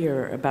right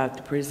here about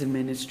the prison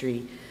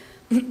ministry,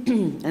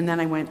 and then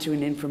I went to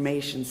an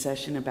information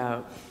session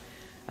about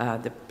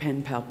the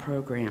Pen Pal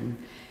program,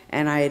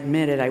 and I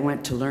admitted I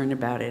went to learn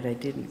about it. I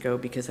didn't go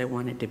because I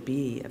wanted to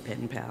be a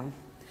Pen Pal.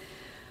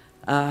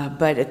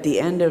 But at the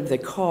end of the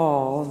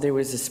call, there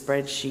was a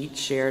spreadsheet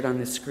shared on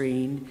the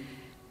screen,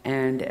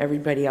 and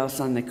everybody else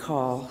on the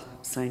call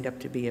signed up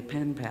to be a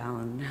pen pal,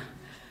 and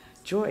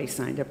Joy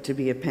signed up to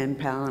be a pen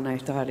pal, and I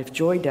thought, if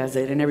Joy does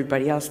it and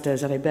everybody else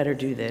does it, I better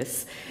do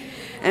this.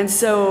 And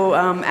so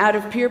out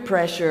of peer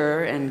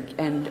pressure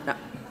and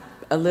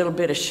a little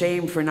bit of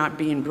shame for not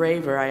being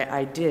braver,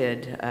 I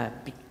did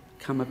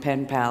become a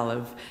pen pal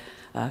of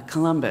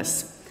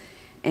Columbus.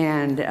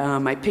 And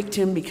I picked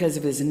him because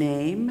of his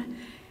name,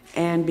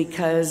 and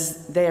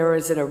because there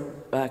was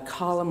a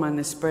column on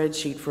the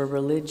spreadsheet for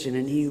religion,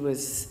 and he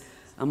was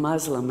a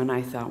Muslim, and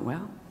I thought,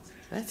 well,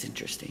 that's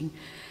interesting.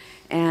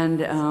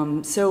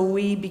 And so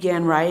we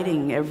began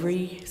writing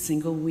every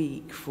single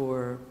week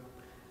for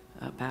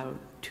about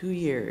 2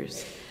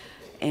 years.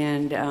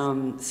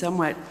 And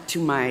somewhat to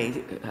my,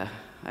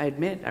 I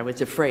admit, I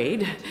was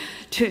afraid.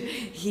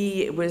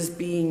 He was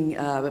being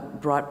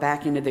brought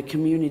back into the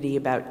community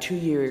about 2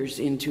 years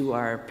into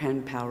our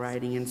pen pal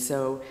writing, and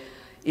so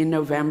in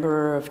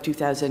November of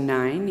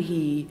 2009,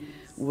 he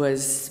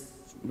was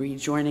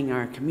rejoining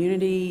our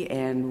community,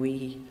 and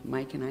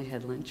Mike and I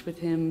had lunch with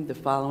him the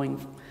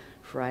following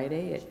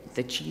Friday at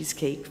the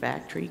Cheesecake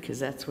Factory, because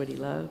that's what he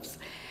loves.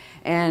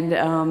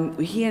 And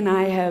he and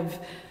I have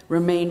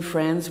remained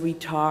friends. We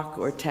talk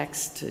or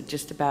text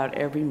just about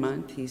every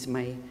month. He's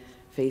my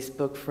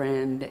Facebook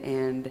friend,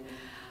 and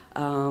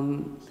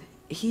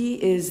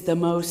he is the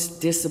most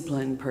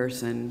disciplined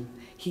person.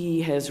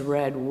 He has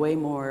read way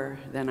more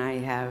than I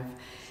have.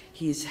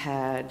 He's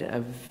had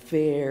a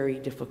very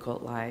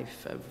difficult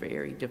life,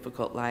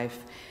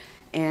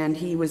 And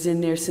he was in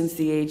there since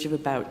the age of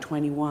about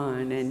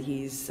 21, and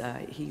he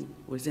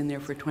was in there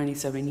for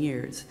 27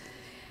 years.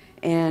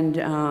 And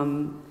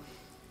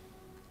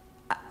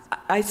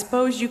I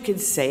suppose you could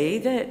say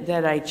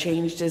that I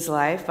changed his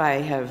life. I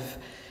have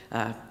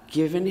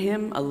given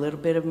him a little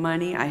bit of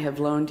money. I have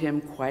loaned him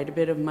quite a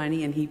bit of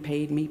money, and he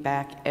paid me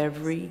back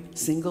every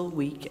single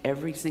week,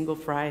 every single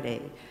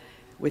Friday,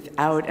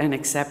 without an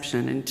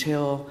exception,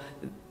 until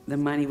the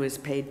money was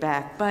paid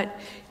back. But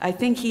I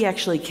think he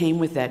actually came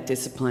with that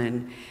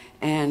discipline,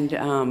 and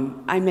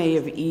I may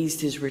have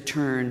eased his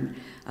return,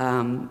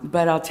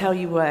 but I'll tell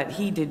you what,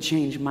 he did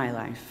change my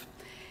life.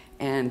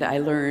 And I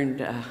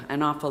learned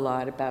an awful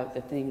lot about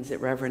the things that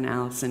Reverend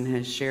Allison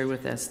has shared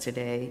with us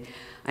today.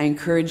 I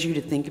encourage you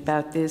to think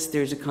about this.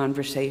 There's a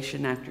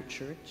conversation after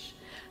church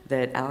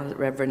that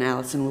Reverend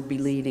Allison will be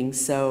leading.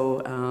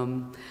 So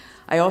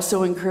I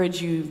also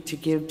encourage you to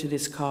give to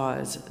this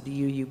cause, the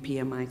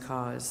UUPMI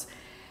cause.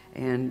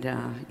 And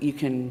you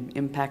can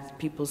impact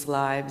people's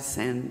lives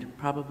and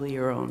probably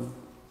your own.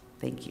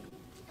 Thank you.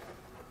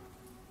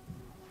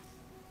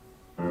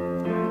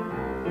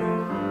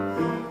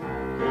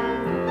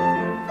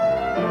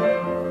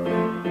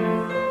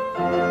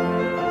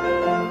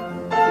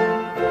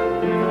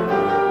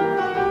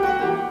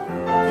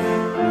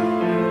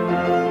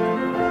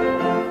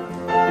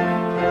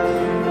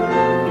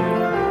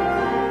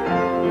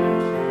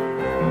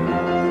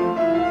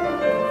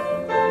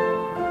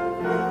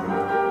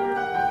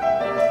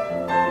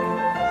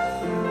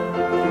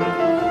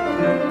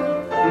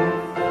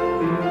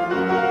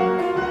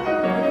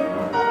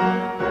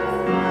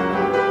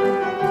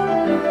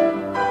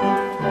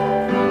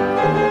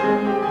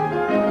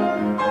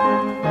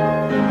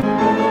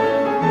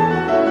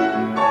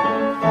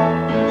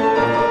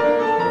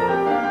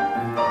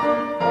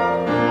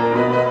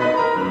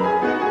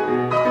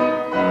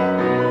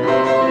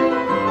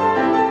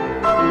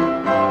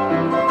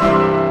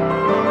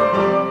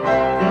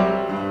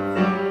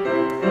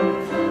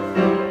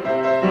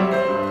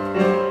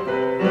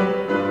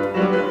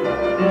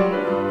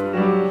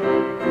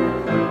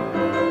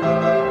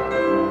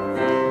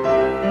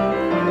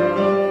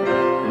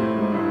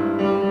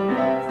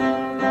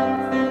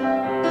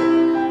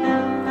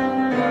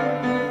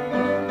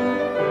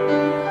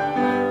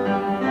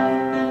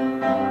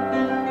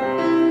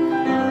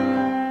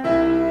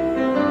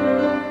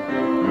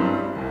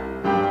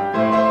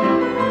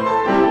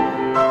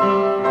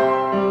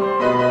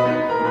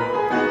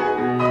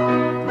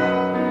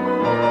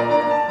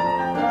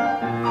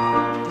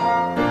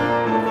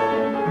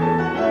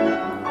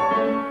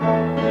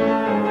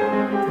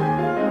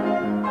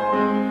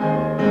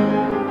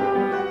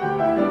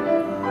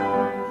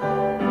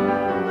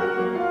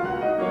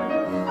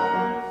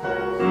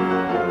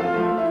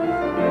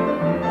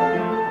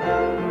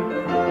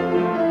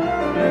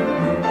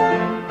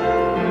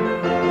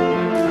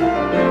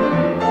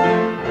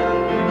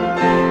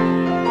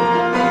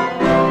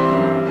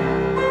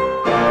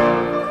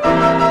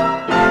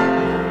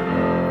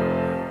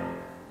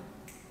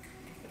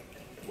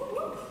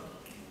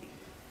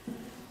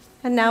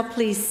 And now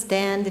please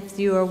stand if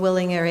you are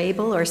willing or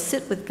able, or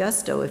sit with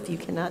gusto if you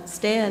cannot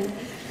stand.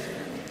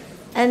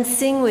 And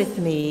sing with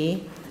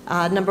me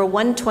number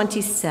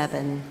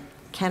 127,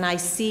 Can I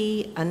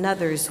See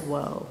Another's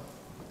Woe?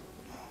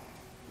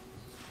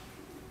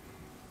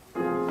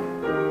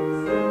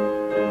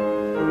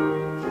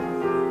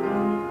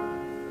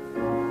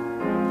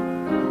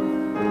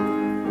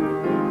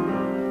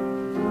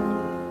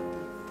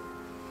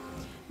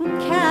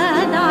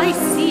 Can I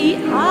see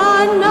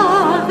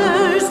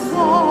another's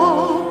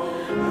woe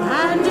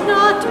and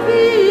not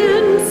be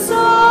in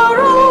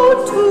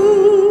sorrow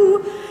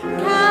too?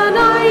 Can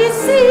I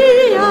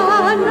see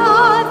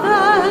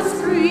another's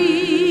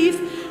grief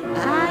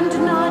and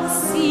not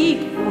seek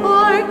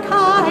for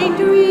kind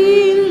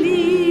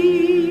relief?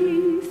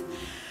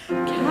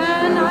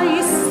 Can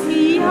I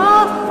see a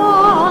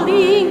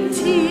falling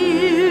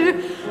tear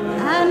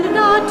and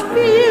not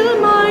feel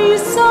my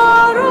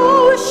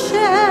sorrow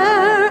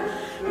share?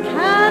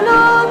 Can a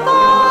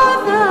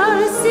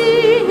father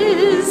see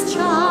his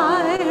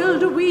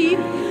child weep,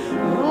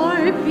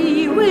 nor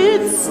be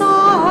with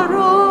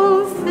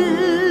sorrow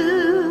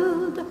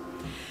filled?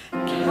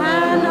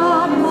 Can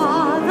a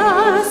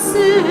mother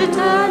sit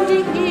and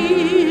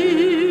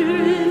hear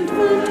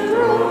infant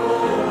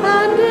groan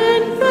and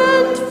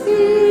infant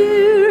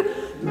fear?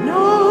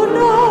 No,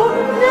 no,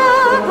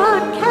 never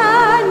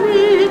can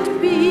it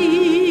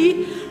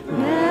be.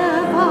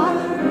 Never,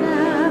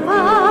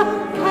 never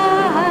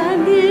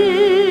can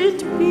it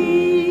be.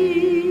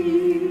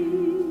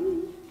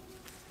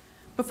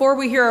 Before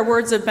we hear our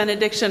words of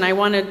benediction, I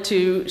wanted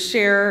to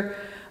share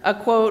a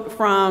quote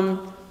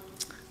from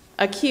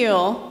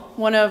Akil,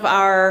 one of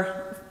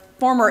our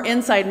former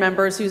Inside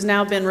members who's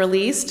now been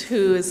released,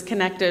 who is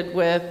connected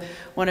with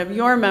one of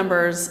your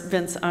members,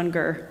 Vince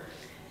Unger.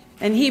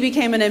 And he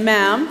became an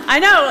imam. I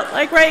know,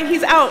 like, right,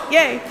 he's out,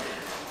 yay.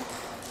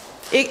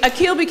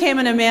 Akil became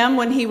an imam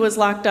when he was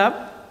locked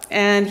up,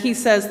 and he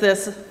says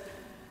this: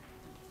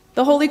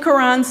 the Holy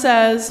Quran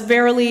says,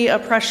 verily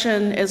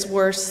oppression is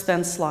worse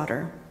than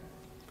slaughter.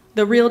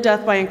 The real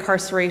death by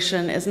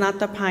incarceration is not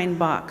the pine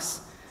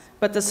box,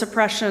 but the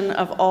suppression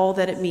of all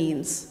that it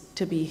means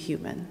to be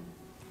human.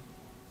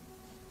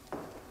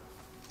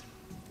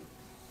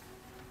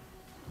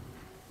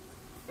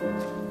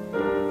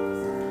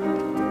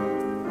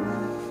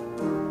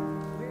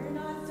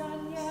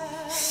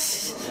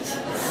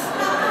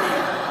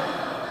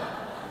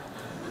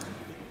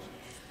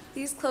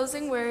 These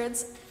closing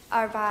words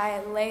are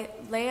by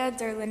Leah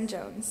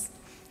Derlin-Jones.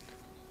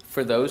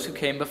 For those who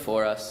came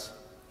before us,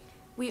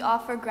 We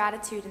offer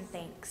gratitude and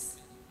thanks.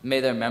 may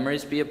their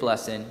memories be a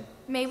blessing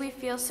May we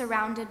feel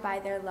surrounded by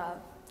their love.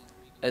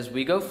 as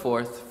we go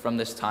forth from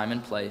this time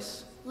and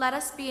place, Let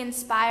us be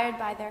inspired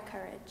by their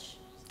courage.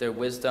 their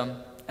wisdom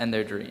and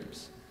their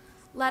dreams,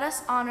 Let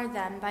us honor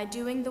them by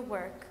doing the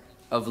work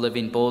of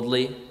living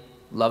boldly,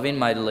 loving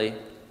mightily,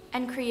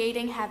 and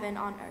creating heaven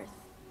on earth.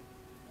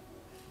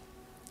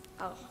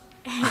 Oh,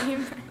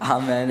 amen.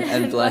 Amen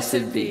and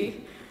blessed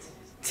be.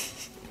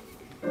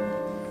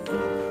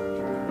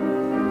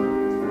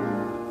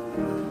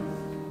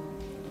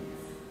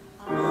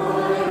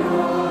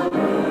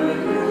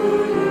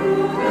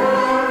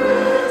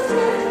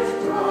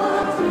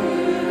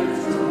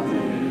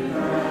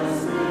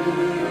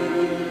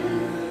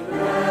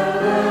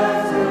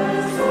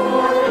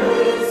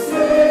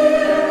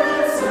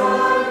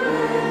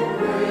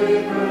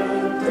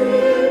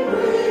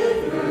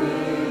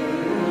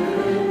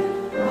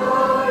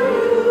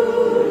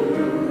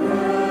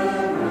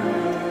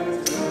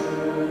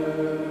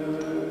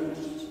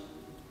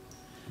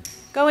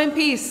 Go in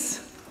peace.